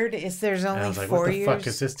 weird is there's only and I was like, 4 years. What the fuck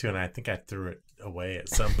is this to? And I think I threw it away at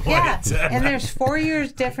some point. Yeah, and there's 4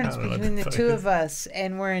 years difference between the two of us,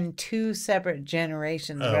 and we're in two separate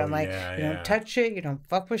generations. Where I'm like, you don't touch shit, you don't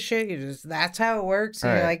fuck with shit, you just that's how it works.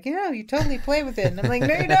 And you're like, you totally play with it. And I'm like,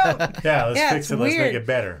 no, you don't. Yeah, let's fix it. Let's make it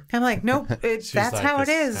better. I'm like, nope, that's like, how it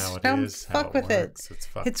is. Don't fuck with it.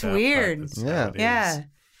 It's weird. Yeah.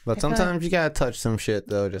 But sometimes you gotta touch some shit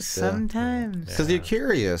though, just sometimes because you're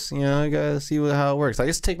curious. You gotta see how it works. I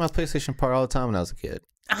used to take my PlayStation apart all the time when I was a kid.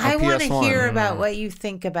 I want to hear about what you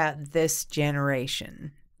think about this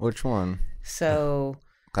generation. Which one? So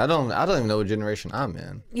I don't even know what generation I'm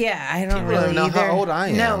in. Yeah, I don't really know either. How old I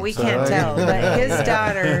am. No, we can't tell. But his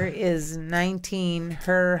daughter is 19.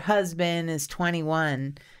 Her husband is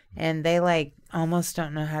 21, and they like almost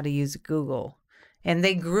don't know how to use Google, and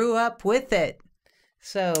they grew up with it.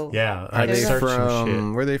 So yeah, where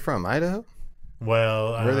are they from? Idaho?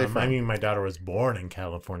 Well, where are they from? I mean, my daughter was born in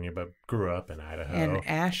California, but grew up in Idaho. And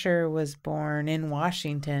Asher was born in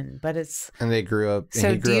Washington, but and they grew up.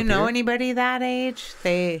 So, do you know anybody that age?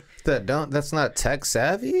 That's not tech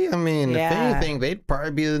savvy. I mean, if anything, they'd probably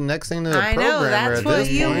be the next thing to the programmer. I know that's what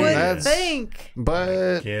you would think.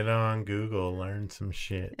 But get on Google, learn some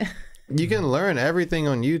shit. You can learn everything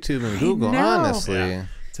on YouTube and Google. Honestly. Yeah.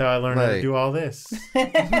 That's how I learned how to do all this.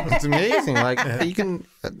 It's amazing. Like you can,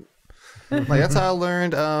 that's how I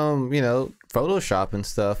learned. Photoshop and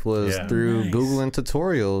stuff was through Google and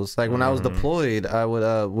tutorials. Like when I was deployed, I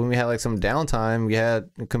would when we had like some downtime, we had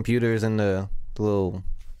computers in the little.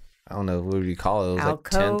 I don't know, what would you call it? It was like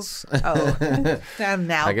tents.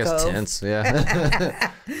 I guess tents,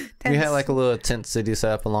 yeah. We had like a little tent city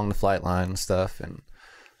set up along the flight line and stuff, and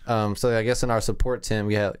so I guess in our support team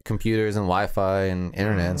we had computers and Wi-Fi and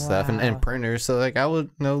internet and stuff and printers. So like I would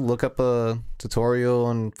look up a tutorial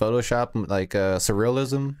on Photoshop like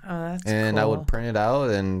surrealism, and I would print it out,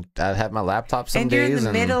 and I'd have my laptop some days. And you're in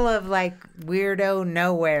the middle of like weirdo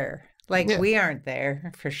nowhere. Like we aren't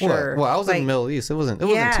there for sure. Well, I was in the Middle East. It wasn't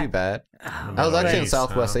too bad. I was actually in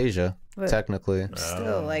Southwest Asia. But technically,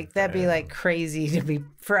 still, like that'd be like crazy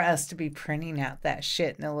for us to be printing out that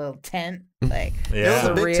shit in a little tent. Like it was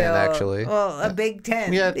a big tent actually. Well, a big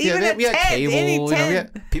tent. We had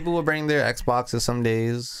cable. People would bring their Xboxes some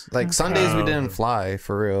days. Like Sundays we didn't fly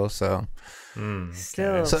for real. So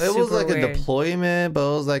Still, So it was super like a weird. deployment, but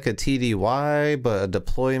it was like a TDY, but a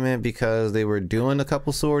deployment because they were doing a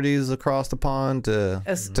couple sorties across the pond to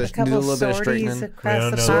A do a couple little bit of sorties straightening.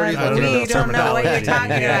 across the Sorties, pond. I don't know You don't know what you're terminology.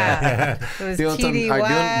 talking Yeah. about. It was Doing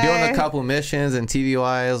TDY. a couple missions and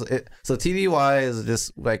TDYs. So TDY is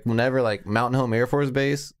just like whenever like Mountain Home Air Force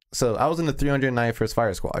Base. So I was in the 391st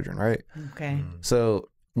Fire Squadron, right? Okay. So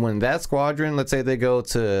when that squadron, let's say they go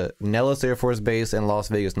to Nellis Air Force Base in Las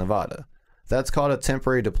Vegas, Nevada, that's called a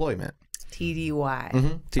temporary deployment.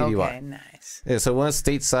 TDY. TDY. Okay, nice. Yeah, so once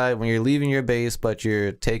stateside, when you're leaving your base, but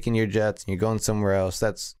you're taking your jets and you're going somewhere else,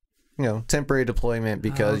 that's, you know, temporary deployment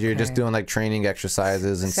because you're just Okay. doing like training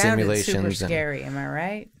exercises and Sounded simulations. super And scary. Am I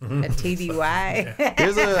right? A TDY.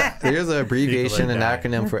 there's a abbreviation, an die.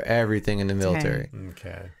 acronym for everything in the military.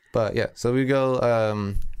 Okay. But yeah, so we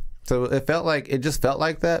go. So it just felt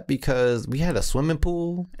like that because we had a swimming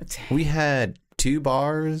pool, we had 2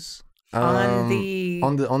 bars. On the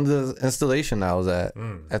on the installation I was at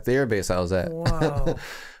the air base I was at. Whoa.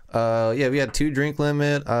 Yeah, we had 2 drink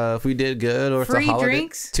limit. If we did good or if Free the holiday,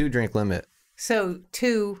 drinks? 2 drink limit. So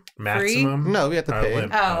 2 free. Maximum? No, we have to Or pay.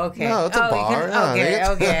 limit? Oh, okay. No, it's a you bar. No, okay, it's-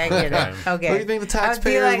 okay, I get it. Okay. Where do you think the I'd be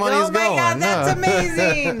taxpayer like, money's oh my going? God, that's No.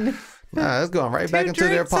 amazing. Nah, it's going right 2 back into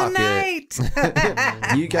their drinks a pocket.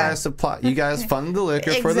 night. You guys fund the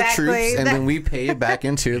liquor for the Exactly. troops, and then we pay it back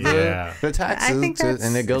into Yeah. the taxes, I think that's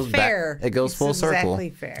and it goes fair. back. It goes It's full circle. Exactly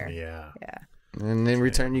fair. Yeah. Yeah. And in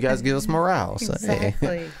return, you guys give us morale. So, hey.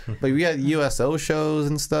 Exactly. But we had USO shows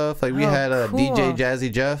and stuff. Like we Oh, had cool. DJ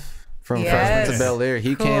Jazzy Jeff from Yes. Freshman to Bel Air.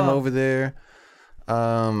 He came Cool. over there.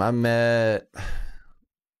 I met.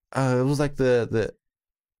 It was like the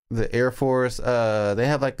Air Force. They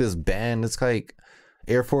have like this band. It's like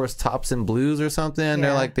Air Force Tops and Blues or something. Yeah.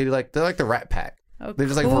 They're like the Rat Pack. Oh, They're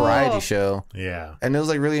just like a cool. variety show, Yeah. and it was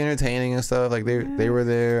like really entertaining and stuff. Like they were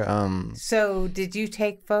there. So did you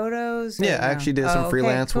take photos? or Yeah, I no? actually did some Oh, okay,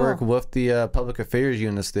 freelance cool. work with the public affairs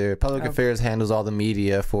units there. Public affairs handles all the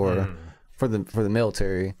media for the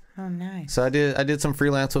military. Oh, nice. So I did some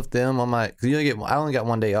freelance with them on my. 'Cause I only got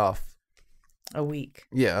 1 day off. A week.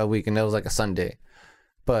 Yeah, a week, and that was like a Sunday.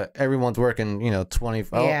 But everyone's working, 20.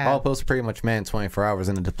 Yeah. All posts are pretty much manned 24 hours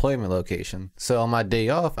in a deployment location. So on my day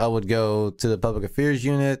off, I would go to the public affairs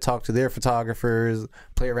unit, talk to their photographers,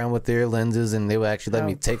 play around with their lenses, and they would actually let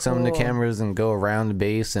me take some of the cool. cameras and go around the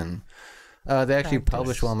base. And they actually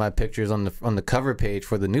published one of my pictures on the cover page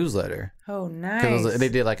for the newsletter. Oh, 'Cause nice. they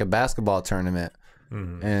did like a basketball tournament,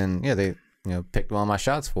 and yeah, they picked one of my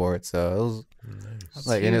shots for it. So it was.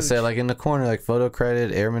 Like, and it said like in the corner, like photo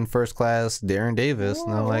credit, Airman First Class, Darren Davis,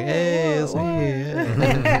 and I'm like, hey, it's me.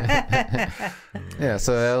 Yeah,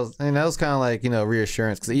 so that was kind of like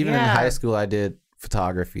reassurance because even in Yeah. high school I did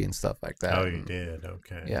photography and stuff like that. Oh, you did?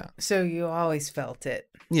 Okay. Yeah, So you always felt it.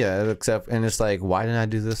 yeah. And it's like, why didn't I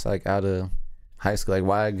do this like out of high school? Like,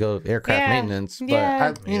 why I go aircraft Yeah, maintenance? But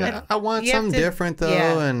yeah. I wanted You have something to- different though,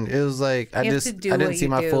 yeah. and it was like I You have to do didn't what see you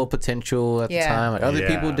my do. full potential at the Yeah. time. Like other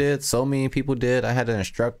people Yeah. did, so many people did. I had an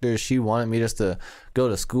instructor; she wanted me just to go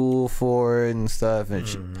to school for it and stuff,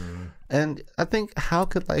 and I think how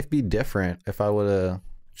could life be different if I would have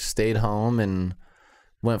stayed home and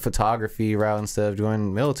went photography route instead of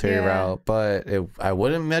going military Yeah. route? But I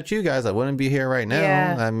wouldn't have met you guys. I wouldn't be here right now.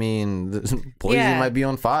 Yeah. I mean, Boise Yeah. might be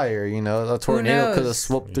on fire. A tornado could have knows?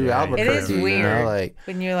 swooped through Yeah, It Albuquerque. is weird Like,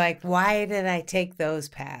 when you're like, why did I take those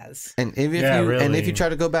paths? and if Yeah, you really. try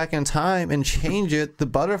to go back in time and change it, the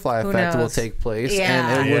butterfly Who effect will knows? take place,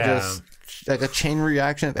 Yeah. and it will Yeah. just like a chain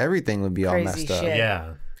reaction of everything would be all Crazy messed up. shit. Yeah.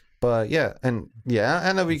 But yeah, I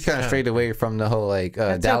know we kind of strayed away from the whole like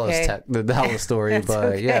That's Dallas okay. the Dallas story, That's but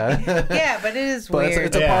okay. yeah. Yeah, but it is But weird.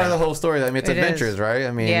 it's a part of the whole story. I mean, it's It adventures, is. right?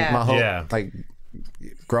 I mean, Yeah. my whole Yeah. like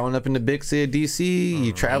growing up in the big city of DC,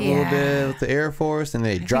 you travel a little bit Yeah. with the Air Force, and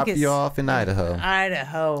they drop it's- you off in Idaho.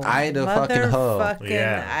 Idaho. Fucking ho. Motherfucking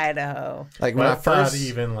Yeah. Idaho. Like Well, when I I thought first,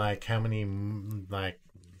 even like how many like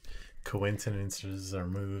coincidences or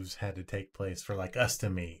moves had to take place for like us to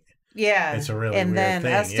meet. Yeah. It's a really and weird then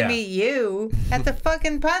thing, us yeah. to meet you at the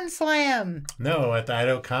fucking Pun Slam. No, at the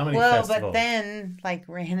Idaho Comedy Well, Festival. but then like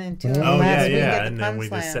ran into him Oh, last yeah, week yeah, at the and then Pun we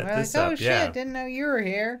just Slam. set We're this like, oh up, shit, yeah. didn't know you were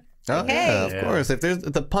here. oh Hey. yeah, of Yeah. course. If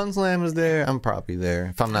the Pun Slam is there, I'm probably there.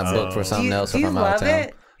 If I'm not booked for Oh. something else, do if you I'm out love of town.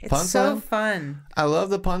 it? It's Pun so Slam? fun. I love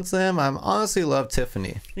the Pun Slam. I honestly love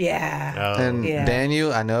Tiffany. Yeah. Oh. And Yeah.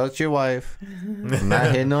 Daniel, I know it's your wife. I'm not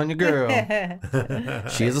hitting on your girl.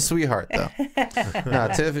 She's a sweetheart though. No,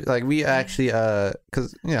 Tiff, like we actually,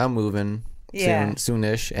 cause I'm moving Yeah.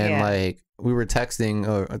 soonish, and Yeah. like we were texting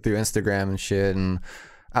through Instagram and shit, and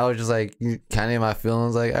I was just like kind of in my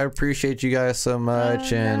feelings, like, I appreciate you guys so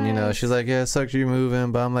much. And, you know, she's like, yeah, it sucks you're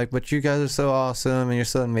moving. But I'm like, but you guys are so awesome and you're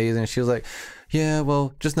so amazing. She was like, yeah,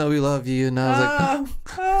 well, just know we love you. And I was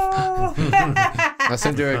like, I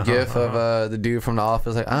sent her a gif of the dude from The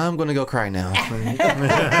Office, like, I'm going to go cry now.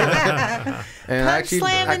 And actually,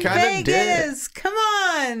 I kind of did. Come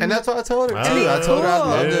on. And that's what I told her, too. I told her I'd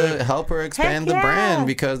love to help her expand the brand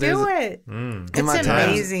because there's... Do it. It's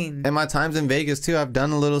amazing. In my times in Vegas, too, I've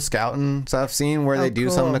done a little scouting. So I've seen where they do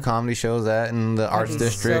some of the comedy shows at in the Arts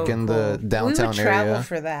District and the downtown area. We would travel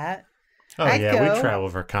for that. Oh, yeah, we travel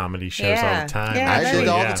for comedy shows all the time. Yeah, actually,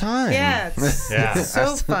 all the time. Yeah, it's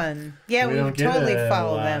so fun. Yeah, we would totally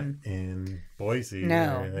follow them. In Boise.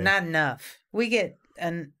 No, not enough. We get,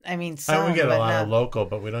 some, we get a lot of local,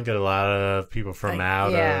 but we don't get a lot of people from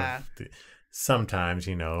out of... Sometimes,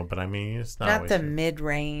 you know, but I mean, it's not the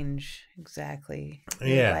mid-range, exactly.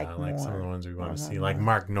 Yeah, like some of the ones we want to see. Like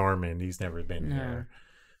Mark Norman, he's never been here.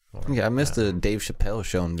 Yeah, I missed the Dave Chappelle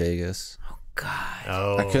show in Vegas. God.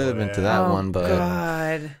 Oh, I could have been to that one, but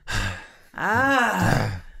God.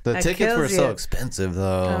 The tickets were so expensive,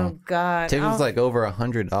 though. Oh God. Tickets like over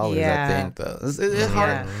 $100, I think. Though it's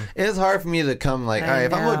hard. It's hard for me to come like, all right,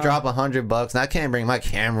 if I'm gonna drop $100 and I can't bring my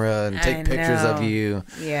camera and take pictures of you,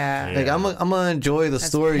 like I'm gonna enjoy the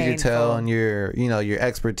stories you tell and your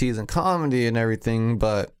expertise in comedy and everything,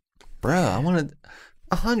 but bro, I wanted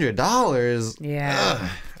 $100. Yeah.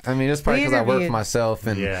 I mean, it's probably because I work for myself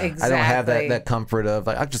and I don't have that comfort of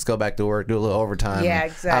like, I'll just go back to work, do a little overtime. Yeah,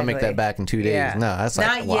 exactly. I'll make that back in 2 days. Yeah. No, that's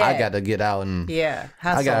like, well, I got to get out and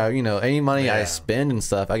hustle. I got to, any money I spend and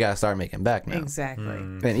stuff, I got to start making back now. Exactly.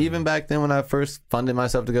 And even back then when I first funded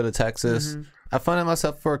myself to go to Texas, I funded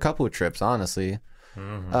myself for a couple of trips, honestly.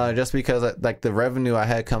 Just because like the revenue I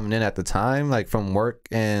had coming in at the time, like from work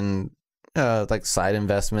and like side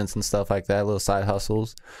investments and stuff like that, little side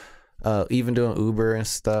hustles. Even doing Uber and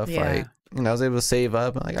stuff, like, I was able to save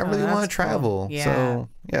up and like, I really want to travel. Cool.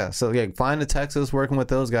 So flying to Texas, working with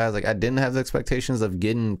those guys, like I didn't have the expectations of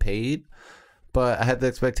getting paid, but I had the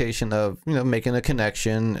expectation of, making a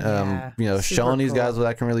connection, showing these guys what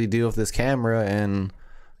I can really do with this camera and,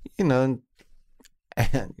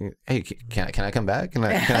 hey, can I come back? Can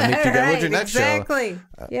I meet you guys? What's your next show?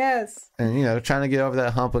 Yes. And trying to get over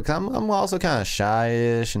that hump. Because I'm also kind of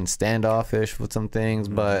shyish and standoffish with some things,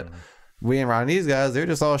 but we and around these guys, they're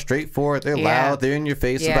just all straightforward. They're loud. They're in your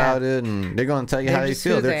face about it, and they're going to tell you how they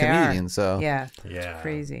feel. They're comedians, so it's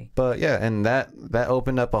crazy. But and that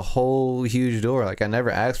opened up a whole huge door. Like I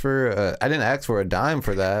never asked for, I didn't ask for a dime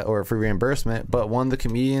for that or for reimbursement. But one of the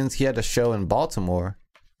comedians, he had a show in Baltimore.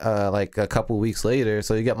 Like a couple weeks later,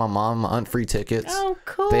 so you got my mom, my aunt free tickets. Oh,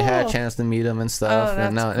 cool! They had a chance to meet him and stuff,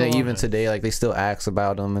 and now and even today, like they still ask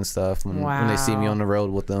about them and stuff when they see me on the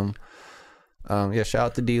road with them. Shout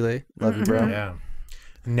out to Delay, love you, bro. Yeah.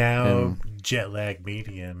 Now Jetlag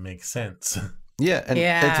Media makes sense. Yeah, and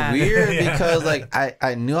it's weird because like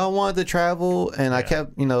I knew I wanted to travel, and I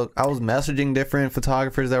kept I was messaging different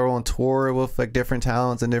photographers that were on tour with like different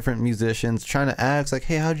talents and different musicians, trying to ask like,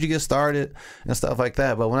 hey, how did you get started and stuff like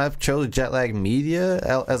that. But when I chose Jetlag Media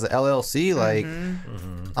as an LLC, like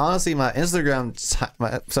honestly, my Instagram,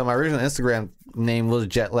 my original Instagram name was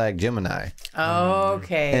Jetlag Gemini.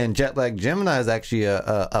 Okay. And Jetlag Gemini is actually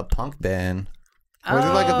a punk band.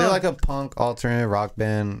 They're like a punk alternate rock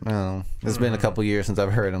band. I don't know. It's been a couple years since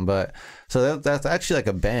I've heard them, but so that's actually like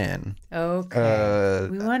a band. Okay.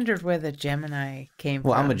 We wondered where the Gemini came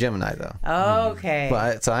from. Well, I'm a Gemini though. Okay.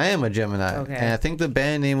 But I am a Gemini. Okay. And I think the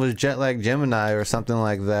band name was Jetlag Gemini or something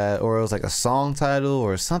like that, or it was like a song title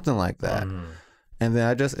or something like that. And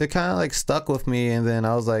then it kind of like stuck with me. And then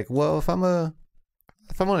I was like, well, if I want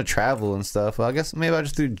to travel and stuff, well, I guess maybe I'll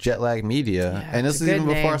just do Jetlag Media. Yeah, and this is even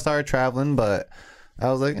before I started traveling, but I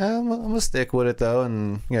was like, I'm going to stick with it though,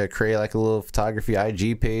 and create like a little photography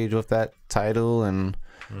IG page with that title and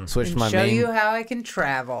switch my name. Show you how I can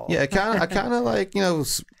travel. Yeah, I kind of like,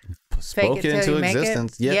 spoke it into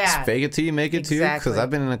existence. Yeah, fake it till you make it too. Because I've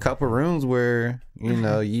been in a couple rooms where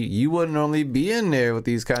you wouldn't normally be in there with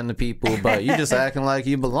these kind of people, but you just acting like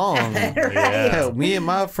you belong. Hell, me and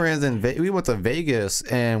my friends we went to Vegas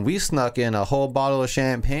and we snuck in a whole bottle of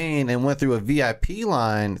champagne and went through a VIP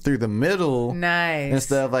line through the middle. Nice.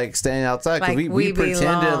 Instead of like standing outside, because we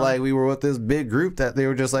pretended like we were with this big group that they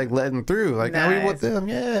were just like letting through. Like now we with them,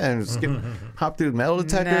 and just hop through metal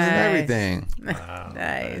detectors and everything. Wow.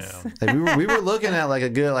 Nice. Like we were looking at like a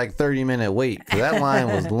good 30-minute wait, because that line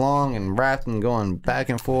was long and wrapped and going back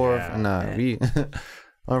and forth. And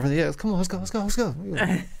come on, let's go.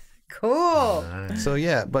 Cool. So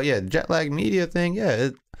Jetlag Media thing,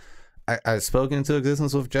 I've spoken into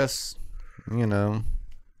existence with just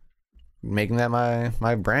making that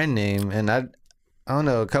my brand name. And I don't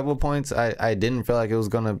know, a couple of points I didn't feel like it was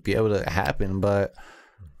gonna be able to happen, but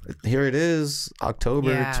here it is,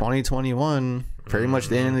 October 2021, pretty much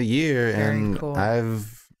the end of the year. Very and cool.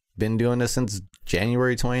 I've been doing this since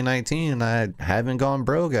January 2019, and I haven't gone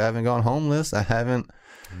broke. I haven't gone homeless. I haven't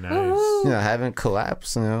I haven't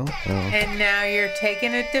collapsed, And now you're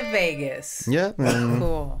taking it to Vegas. Yeah.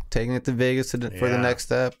 Cool. Taking it to Vegas for the next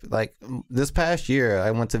step. Like this past year,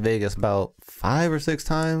 I went to Vegas about 5 or 6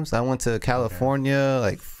 times. I went to California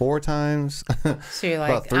like 4 times. So you're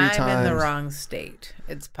like, I'm in the wrong state.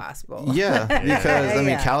 It's possible. Yeah, because I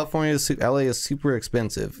mean, California, LA is super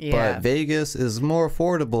expensive, but Vegas is more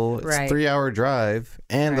affordable. It's a 3-hour drive,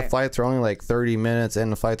 and the flights are only like 30 minutes,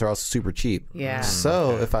 and the flights are also super cheap. Yeah.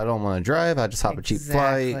 So if I don't want to drive, I just hop a cheap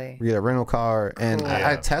flight, get a rental car, and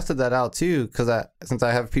I tested that out too, because since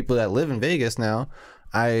I have people that live in Vegas now,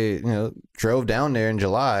 I drove down there in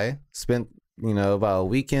July, spent about a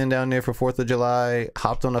weekend down there for 4th of July,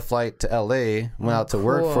 hopped on a flight to LA, went out to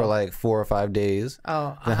work for like 4 or 5 days, then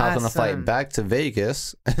hopped on a flight back to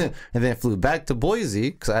Vegas, and then flew back to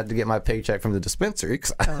Boise because I had to get my paycheck from the dispensary.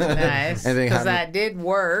 Nice. Because that did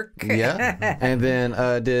work. Yeah. And then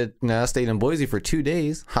I stayed in Boise for 2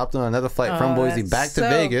 days, hopped on another flight from Boise back to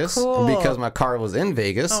Vegas because my car was in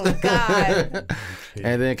Vegas. Oh, God.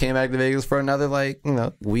 And then came back to Vegas for another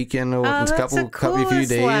weekend or a few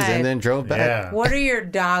days, and then drove back. Yeah. What are your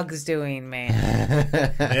dogs doing, man?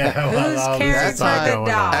 Who's caring for the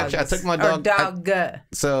dogs? Actually, I took my dog.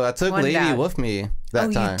 I took Lady with me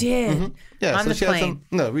that time. You did? Yeah, on the plane?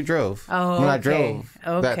 We drove. Oh, when I drove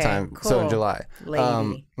that time. Cool. So in July.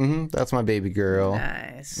 Lady. That's my baby girl.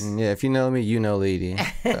 Nice. Yeah, if you know me, you know Lady.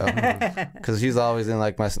 Because she's always in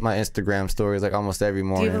like my Instagram stories like almost every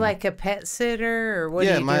morning. Do you have like a pet sitter or what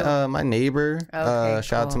do you do? My neighbor.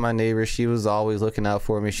 Shout out to my neighbor. She was always looking out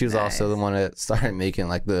for me. She was also the one that started making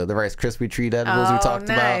like the Rice Krispie treat edibles we talked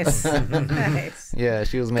about. Nice. Yeah,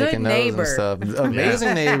 she was making those and stuff.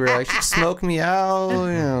 Amazing neighbor. Like she smoked me out.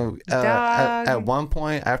 At one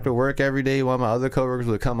point after work every day, one of my other coworkers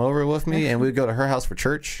would come over with me, and we'd go to her house for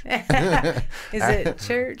church. Is it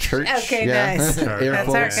church? Church. Okay, yeah. nice. That's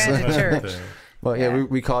our kind of church. Well,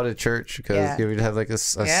 we called it church because we'd have like a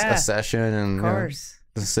session and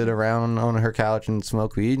sit around on her couch and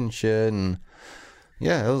smoke weed and shit. And she,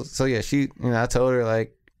 I told her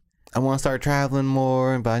like, I want to start traveling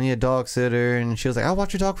more, but I need a dog sitter. And she was like, I'll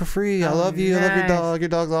watch your dog for free. I love you. Nice. I love your dog. Your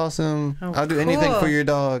dog's awesome. I'll do anything for your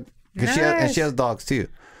dog. Nice. She has dogs too.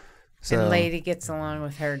 So, and Lady gets along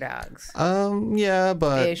with her dogs. Yeah,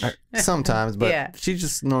 but sometimes. But she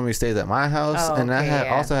just normally stays at my house. And I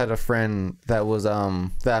also had a friend that was that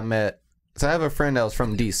I met. So I have a friend that was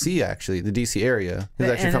from DC, actually, the DC area. He's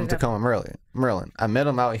actually from Tacoma, Maryland. I met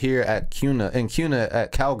him out here at Kuna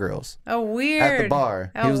at Cowgirls. Oh, weird. At the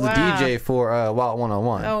bar. He was the DJ for Wild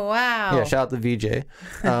 101. Oh, wow. Yeah, shout out to VJ.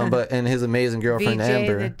 And his amazing girlfriend,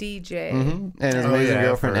 Amber. the DJ. And his amazing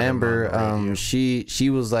girlfriend, Amber, she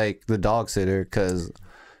was like the dog sitter because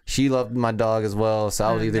she loved my dog as well, so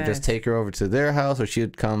I would either just take her over to their house, or she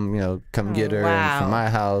would come get her from my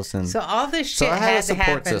house. And so all this shit had to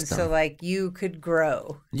happen so like you could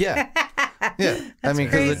grow. Yeah, yeah. I mean,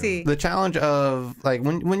 because the challenge of like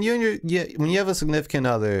when you have a significant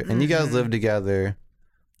other and you guys live together,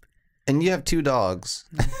 and you have 2 dogs.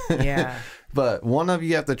 Yeah. But one of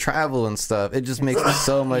you have to travel and stuff. It just makes it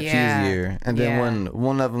so much easier. And then when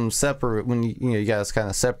one of them separate, when you guys kind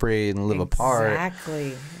of separate and live apart.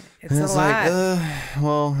 Exactly. It's a lot.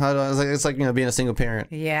 It's like being a single parent.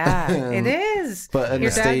 Yeah, it is. But in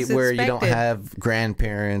a state where you don't have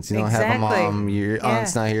grandparents, you don't have a mom, your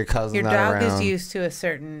aunt's not here, your cousin's not around. Your dog is used to a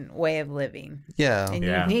certain way of living. Yeah. And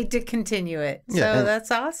you need to continue it. So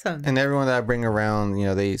that's awesome. And everyone that I bring around,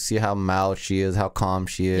 they see how mild she is, how calm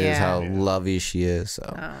she is, how lovey she is. So.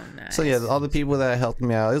 Nice. So all the people that helped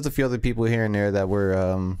me out, there's a few other people here and there that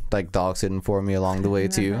were like dog sitting for me along the way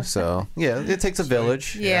too. So it takes a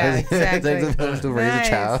village. Yeah. Exactly. It takes a village to raise a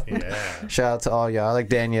child. Yeah. Shout out to all y'all. Like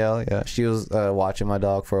Danielle, she was watching my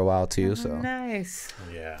dog for a while too. So nice.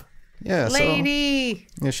 Yeah. Lady.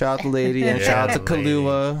 So, shout out to Lady and shout out to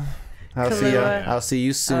Kalua. I'll see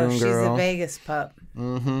you soon, girl. She's a Vegas pup.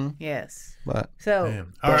 Mm-hmm. Yes. But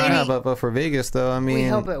but for Vegas though, I mean, we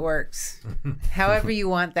hope it works. However you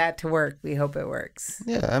want that to work, we hope it works.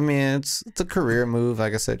 Yeah, I mean, it's a career move.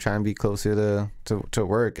 Like I said, trying to be closer to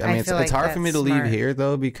work. I mean, it's hard for me to leave here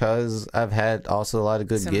though because I've had also a lot of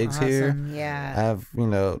good gigs here. Yeah, I have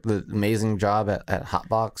the amazing job at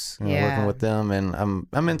Hotbox, working with them, and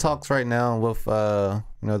I'm in talks right now with the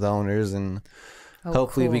owners and.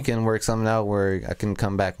 hopefully we cool. can work something out where I can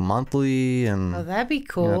come back monthly and Oh, that'd be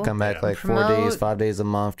cool. you know, come back like 4 days, 5 days a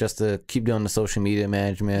month, just to keep doing the social media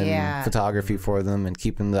management and photography for them and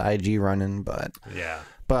keeping the IG running. But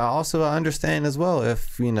also I understand as well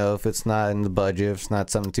if, you know, if it's not in the budget, if it's not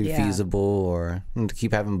something too feasible, or to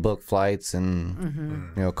keep having book flights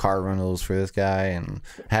and, you know, car rentals for this guy and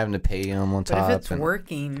having to pay him on top. But if it's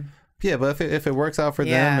working. Yeah, but if it works out for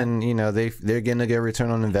them and, you know, they're getting a good return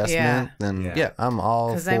on investment, then I'm all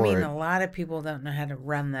for it. Because, I mean, a lot of people don't know how to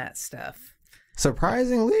run that stuff.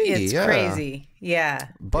 Surprisingly, it's crazy.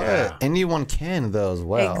 But anyone can though as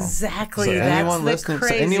well. Exactly. So That's anyone the listening,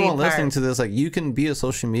 crazy anyone part. listening to this, like, you can be a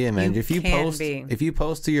social media manager. If you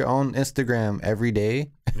post to your own Instagram every day,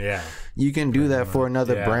 you can do that for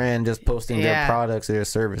another brand, just posting their products or their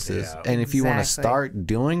services. And if you want to start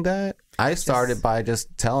doing that, I started by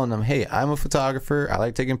just telling them, hey, I'm a photographer. I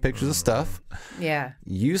like taking pictures of stuff. Yeah.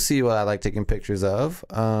 You see what I like taking pictures of,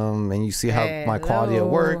 and you see how my quality of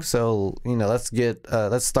work. So, you know,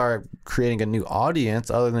 let's start creating a new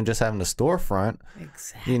audience other than just having a storefront.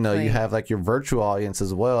 Exactly. You know, you have like your virtual audience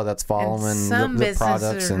as well that's following the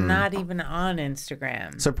products are and not even on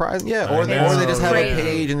Instagram. Surprising, or they just have a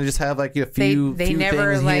page and they just have like a few they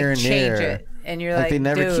never things like here and change there. it. And you're like, they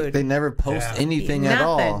never post anything nothing. at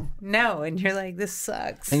all. No, and you're like, this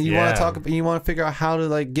sucks. And you want to talk, you want to figure out how to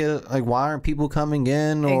like get, like, why aren't people coming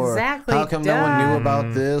in, or how come no one knew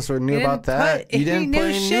about this or knew about that? You didn't put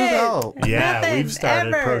any news out. Yeah, we've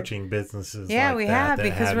started approaching businesses. Yeah, we have,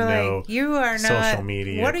 because we're like, you are not social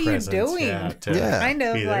media. What are you doing? Kind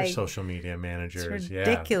of be their social media managers. It's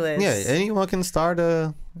ridiculous. Yeah, anyone can start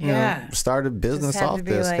a start a business off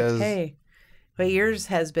this, because. Hey. But yours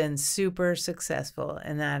has been super successful,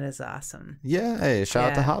 and that is awesome. Yeah, hey,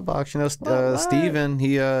 shout out to Hotbox. You know, Steven,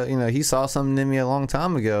 he you know, he saw something in me a long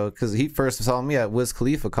time ago, because he first saw me at Wiz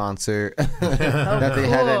Khalifa concert that they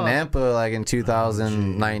had at Nampa like in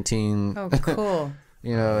 2019. Oh, cool.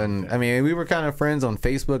 You know, and I mean, we were kind of friends on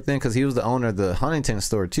Facebook then, because he was the owner of the Huntington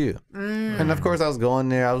store too. And of course, I was going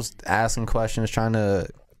there, I was asking questions, trying to,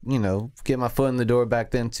 you know, get my foot in the door back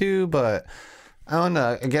then too, but. I don't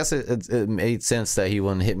know. I guess it made sense that he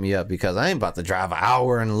wouldn't hit me up, because I ain't about to drive an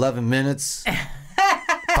hour and 11 minutes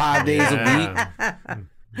 5 days a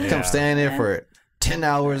week. Come stand there for 10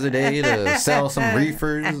 hours a day to sell some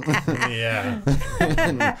reefers.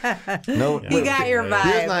 No, you got your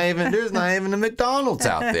vibe. There's not even a McDonald's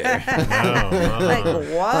out there. Like,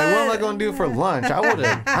 what? Like, what am I gonna do for lunch? I would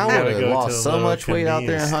have lost so much weight out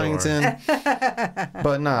there in Huntington.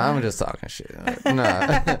 But no, I'm just talking shit.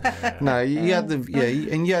 No, you have to,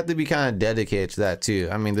 and you have to be kind of dedicated to that too.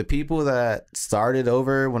 I mean, the people that started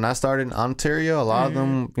over when I started in Ontario, a lot of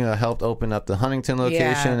them, you know, helped open up the Huntington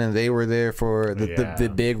location, and they were there for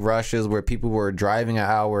the big rushes where people were driving an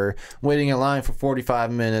hour, waiting in line for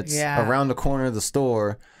 45 minutes around the corner of the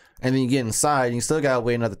store, and then you get inside and you still gotta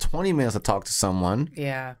wait another 20 minutes to talk to someone.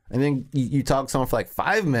 Yeah. And then you talk to someone for like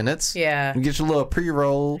 5 minutes. Yeah. You get your little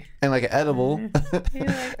pre-roll and like an edible. Like,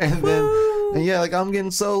 and then like, I'm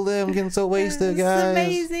getting so lit, I'm getting so wasted, guys.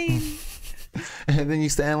 It's amazing. And then you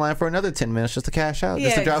stand in line for another 10 minutes just to cash out,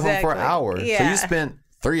 just to drive home for an hour. So you spent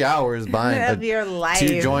 3 hours buying your life.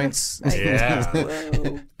 2 joints.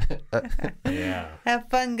 Have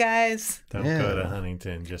fun, guys. Don't go to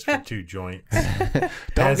Huntington just for 2 joints.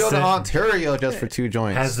 Don't go to Ontario just for 2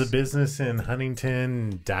 joints. Has the business in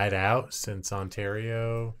Huntington died out since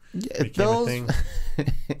Ontario became a thing?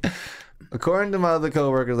 According to my other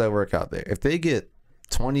coworkers that work out there, if they get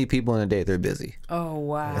 20 people in a day, they're busy. Oh,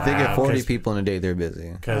 wow. If they get 40 people in a day, they're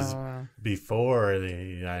busy. Because before, I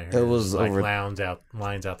heard, it was like over, lines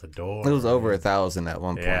out the door. It was over 1,000 at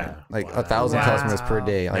one point. Yeah. Like 1,000 customers per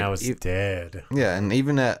day. Like, now it's dead. Yeah, and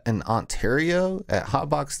even in Ontario, at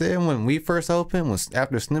Hotbox there, when we first opened,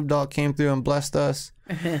 after Snoop Dogg came through and blessed us,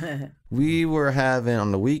 we were having,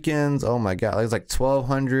 on the weekends, oh my God, it was like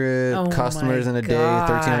 1,200 customers in a day,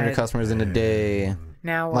 1,300 customers in a day.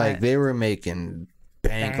 Now what? Like, they were making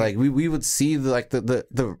bank. Like, we would see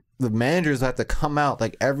the managers have to come out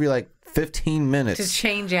like every like 15 minutes to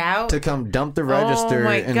change out, to come dump the register. Oh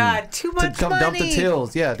my God, too much money. To come dump the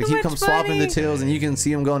tills. Yeah, to keep swapping the tills, and you can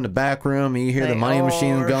see them go in the back room, and you hear the money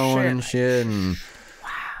machine going and shit. And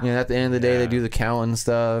you know, at the end of the day, they do the count and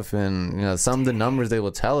stuff, and you know, some of the numbers they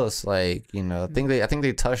will tell us, like, you know, I think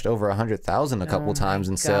they touched over 100,000 a couple times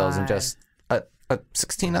in sales in just a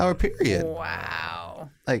 16-hour period. Wow.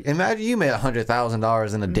 Like, imagine you made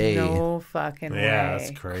 $100,000 in a day. No fucking way. Yeah,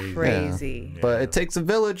 that's crazy. Crazy. Yeah. But it takes a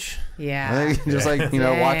village. Yeah. Like, just like, you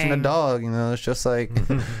know, watching a Dang. dog, you know, it's just like,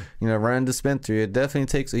 you know, running a dispensary. It definitely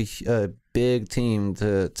takes a big team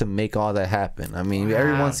to make all that happen. I mean,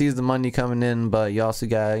 everyone sees the money coming in, but you also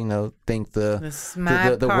got, you know, think the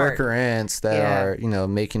worker ants that are, you know,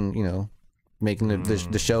 making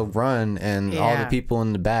the show run, and all the people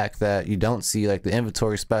in the back that you don't see, like the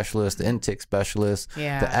inventory specialist, the intake specialist, the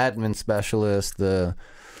admin specialist, the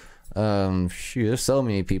there's so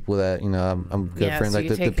many people that, you know, I'm good friends, like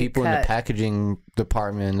the people in the packaging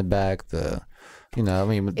department in the back, you know, I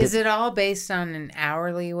mean, is it all based on an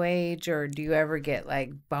hourly wage, or do you ever get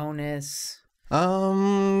like bonus? I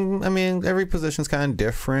mean, every position's kind of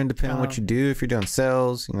different depending on what you do. If you're doing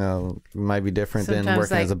sales, you know, it might be different than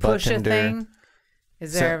working as a bartender.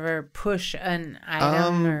 Is there ever push an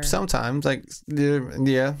item? Or? Sometimes, like,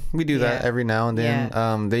 yeah, we do that every now and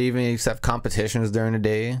then. They even accept competitions during the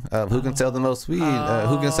day of who can sell the most weed,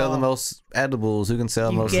 who can sell the most edibles, who can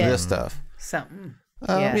sell most of this stuff. Something.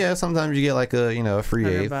 Yeah, sometimes you get like a free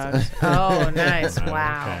eighth. Oh, nice!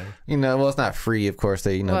 Wow. Okay. You know, well, it's not free, of course.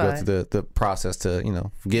 They go through the process to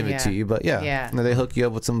give it to you, but you know, they hook you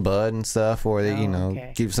up with some bud and stuff, or they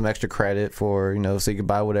give you some extra credit for so you can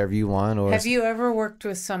buy whatever you want. Or have you ever worked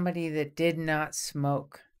with somebody that did not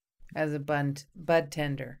smoke as a bud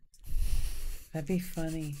tender? That'd be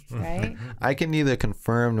funny, right? I can neither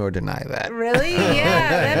confirm nor deny that. Really? Yeah,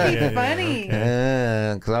 that'd be funny.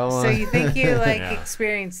 Yeah, so you think you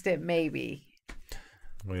experienced it? Maybe.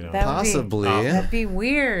 We don't. Possibly. That'd be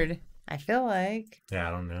weird. I feel like. Yeah,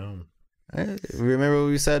 I don't know. Remember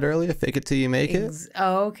what we said earlier? Fake it till you make it.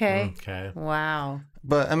 Oh, okay. Okay. Wow.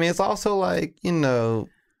 But I mean, it's also like I mean,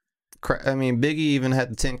 Biggie even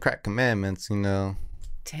had the 10 crack commandments.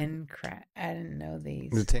 10 crack. I didn't know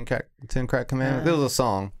these. The 10 crack commandments. It was a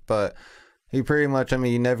song, but he pretty much. I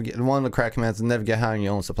mean, you never get one of the crack commandments is never get high on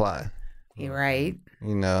your own supply. You're right.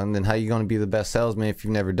 And then how you gonna be the best salesman if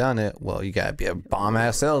you've never done it? Well, you gotta be a bomb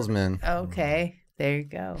ass salesman. Okay, there you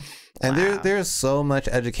go. And there's so much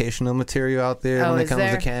educational material out there when it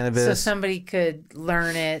comes to cannabis. So somebody could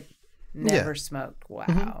learn it. Never smoked.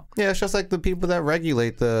 Wow. Yeah, it's just like the people that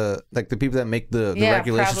regulate the people that make the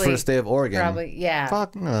regulations for the state of Oregon. Probably, yeah.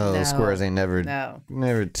 Fuck no, squares ain't never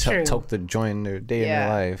toke the joint in their day in their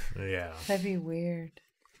life. Yeah. That'd be weird.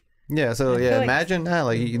 Yeah, so imagine that.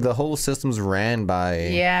 Like the whole system's ran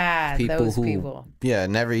by people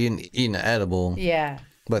never eaten an edible. Yeah.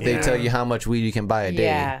 But they tell you how much weed you can buy a day.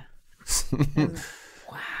 Yeah.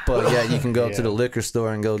 But you can go to the liquor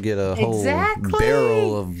store and go get a whole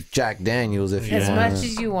barrel of Jack Daniels if you want. As much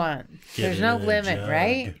as you want. There's no limit,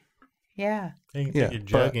 right? Yeah. You can take a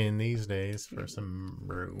jug in these days for some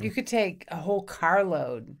brew. You could take a whole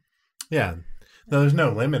carload. Yeah. No, there's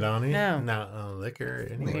no limit on it. No. Not liquor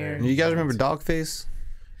anywhere. You guys remember Dogface?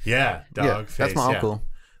 Yeah, Dogface. That's my uncle.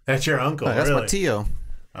 That's your uncle, That's really? my Tio.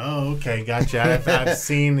 Oh, okay, gotcha. I've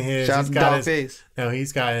seen his. Shout out to Dogface.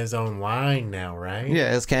 He's got his own line now, right? Yeah,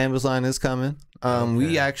 his cannabis line is coming.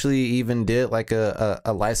 We actually even did like a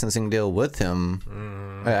licensing deal with him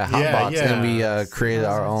at Hotbox, and we created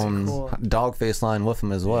our own Dogface line with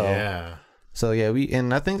him as well. Yeah. So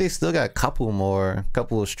and I think they still got a couple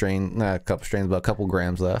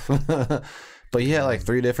grams left. But he had like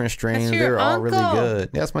 3 different strains. They were all really good.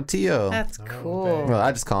 Yeah, that's my Tio. That's cool. Well,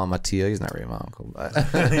 I just call him my Tio. He's not really my uncle, but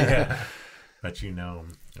yeah. But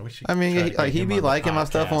I mean, he be liking my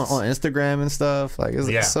stuff on Instagram and stuff. Like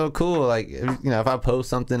it's so cool. Like if I post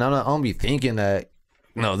something, I don't be thinking that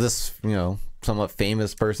this somewhat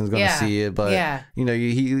famous person's gonna see it, but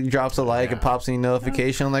he drops a like, it pops in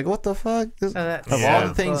notification. I'm like, what the fuck? Of all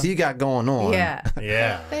the things he got going on.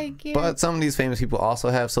 Yeah. Thank you. But some of these famous people also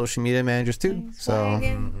have social media managers too. So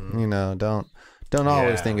don't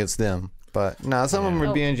always think it's them. But some of them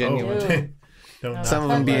are being genuine. Some of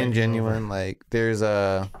them being genuine. Like there's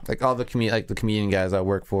like all the comedian guys I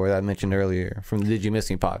work for that I mentioned earlier from the Did You Miss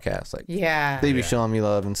Me podcast. Like they be showing me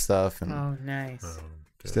love and stuff. And oh, nice.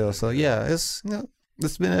 Still, so it's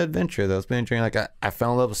been an adventure though. It's been interesting. Like I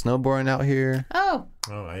fell in love with snowboarding out here. Oh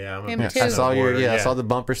yeah, I saw I saw the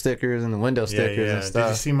bumper stickers and the window stickers and stuff.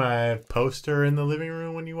 Did you see my poster in the living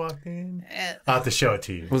room when you walked in? I'll have to show it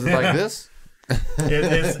to you. Was it like this?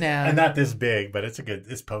 It's and not this big, but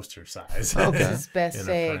it's poster size. Okay. It's best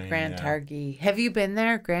day at Grand Targhee. Have you been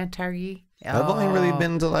there, Grand Targhee? I've only really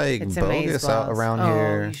been to like Bogus out around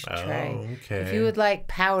here. You should try. Okay. If you would like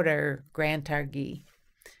powder, Grand Targhee.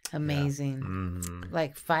 Amazing.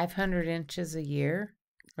 Like 500 inches a year,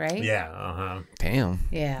 right? Yeah. Damn.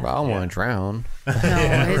 Yeah. Well, I want to drown. No,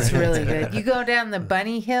 it's really good. You go down the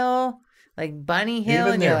Bunny Hill, like Bunny Hill,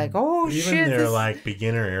 and you're like, oh even shit, their this like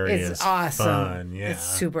beginner area is is awesome. fun. Yeah, It's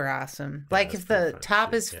super awesome. Like it's if the pretty fun top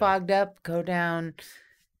shit, is yeah. fogged up, go down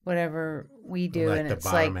whatever we do, Like and the it's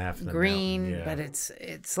bottom like half of the green, mountain, yeah. but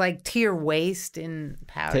it's like to your waist in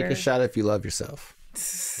powder. Take a shot if you love yourself. Oh,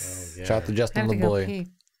 yeah. Shout out to I Justin have to go LeBoy. pee.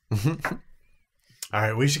 All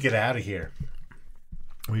right, we should get out of here.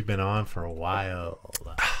 We've been on for a while.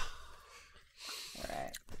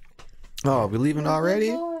 Oh, we leaving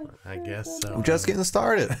already? I guess so. I'm just getting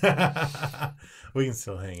started. We can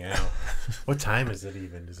still hang out. What time is it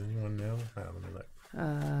even? Does anyone know? Let me look.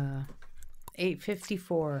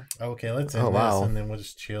 8:54. Okay, let's end Oh, wow. this, and then we'll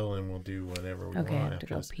just chill, and we'll do whatever we Okay, I want have to after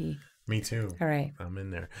go this. pee. Me too. All right. I'm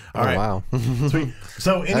in there. Oh, All right. wow. Sweet.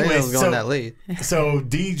 So I didn't know it anyways, was going that late. So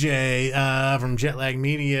DJ from Jetlag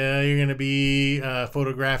Media, you're gonna be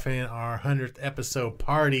photographing our 100th episode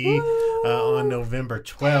party on November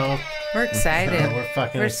 12th. We're excited. We're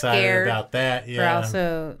fucking We're excited scared. about that. We're Yeah.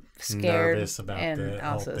 also scared nervous about and the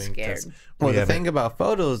whole also thing, 'cause scared. Well, we the haven't- thing about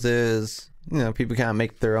photos is, people kind of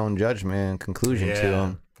make their own judgment and conclusion to Yeah,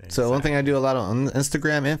 them. So one thing I do a lot on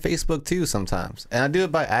Instagram and Facebook too sometimes, and I do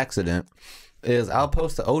it by accident, is I'll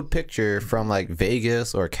post an old picture from like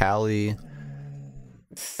Vegas or Cali.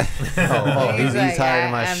 He's like, tired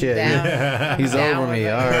of my I'm shit. down. Yeah. I'm He's down over with me.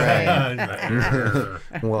 it. All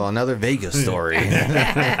right. Well, another Vegas story. He's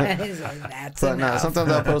like, that's But no, enough.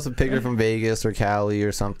 sometimes I'll post a picture from Vegas or Cali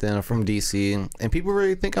or something, or from DC, and people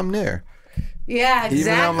really think I'm there. Yeah, exactly.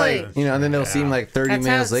 Even though I'm like, and then they'll seem like 30 That's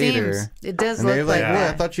how minutes it later. seems. It does And look they're like like, that.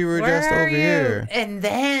 "What? I thought you were Where just are over you?" here. And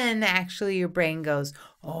then actually your brain goes,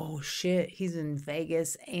 oh shit, he's in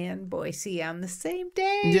Vegas and Boise on the same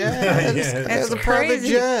day. Yeah, Yeah, it's a private crazy.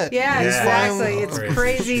 jet. Yeah, Yeah. exactly. It's Crazy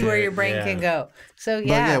crazy where shit, your brain yeah. can go. So But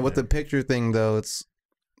yeah. yeah, with the picture thing though, it's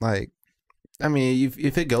like, I mean,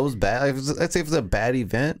 if it goes bad, let's say if it's a bad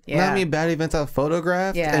event, you know how Yeah. many bad events I've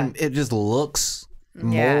photographed, Yeah. and it just looks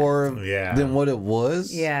Yeah. more Yeah. than what it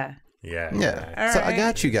was. Yeah. Yeah. Yeah. So I Alright.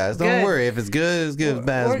 got you guys. Don't Good. worry. If it's good, it's good. If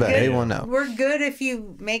bad, We're it's bad. good. They won't know. We're good if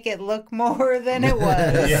you make it look more than it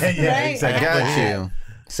was. Yeah, right? exactly. I got you.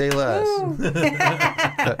 Say less.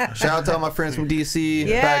 Shout out to all my friends from DC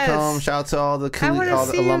back Yes. home. Shout out to all the wanna all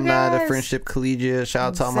the see you alumni, the guys. Friendship Collegiate. Shout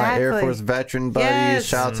out to all my Air Exactly. Force veteran buddies. Yes.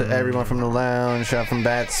 Shout out to everyone from the lounge. Shout out from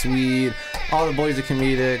Bat Suite. All the Boise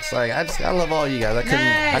comedics. Like I love all you guys. I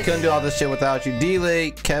Nice. couldn't do all this shit without you. D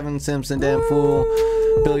Lake, Kevin Simpson, Dan Fool,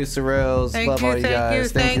 Billy Sorrells. Thank love you, all you thank guys. you,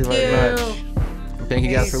 Thank you thank very you. much. Thank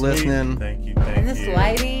you guys for Sweet. listening. Thank you. And this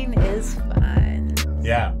lighting is fun.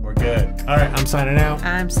 Yeah, we're good. All right, I'm signing out.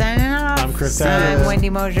 I'm signing off. I'm Chris I'm Adams. Wendy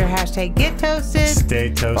Mosher. Hashtag get toasted. Stay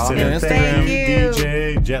toasted. Follow me on Instagram, Thank you.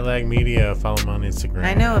 DJ Jetlag Media. Follow him on Instagram.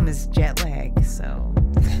 I know him as jet lag, so.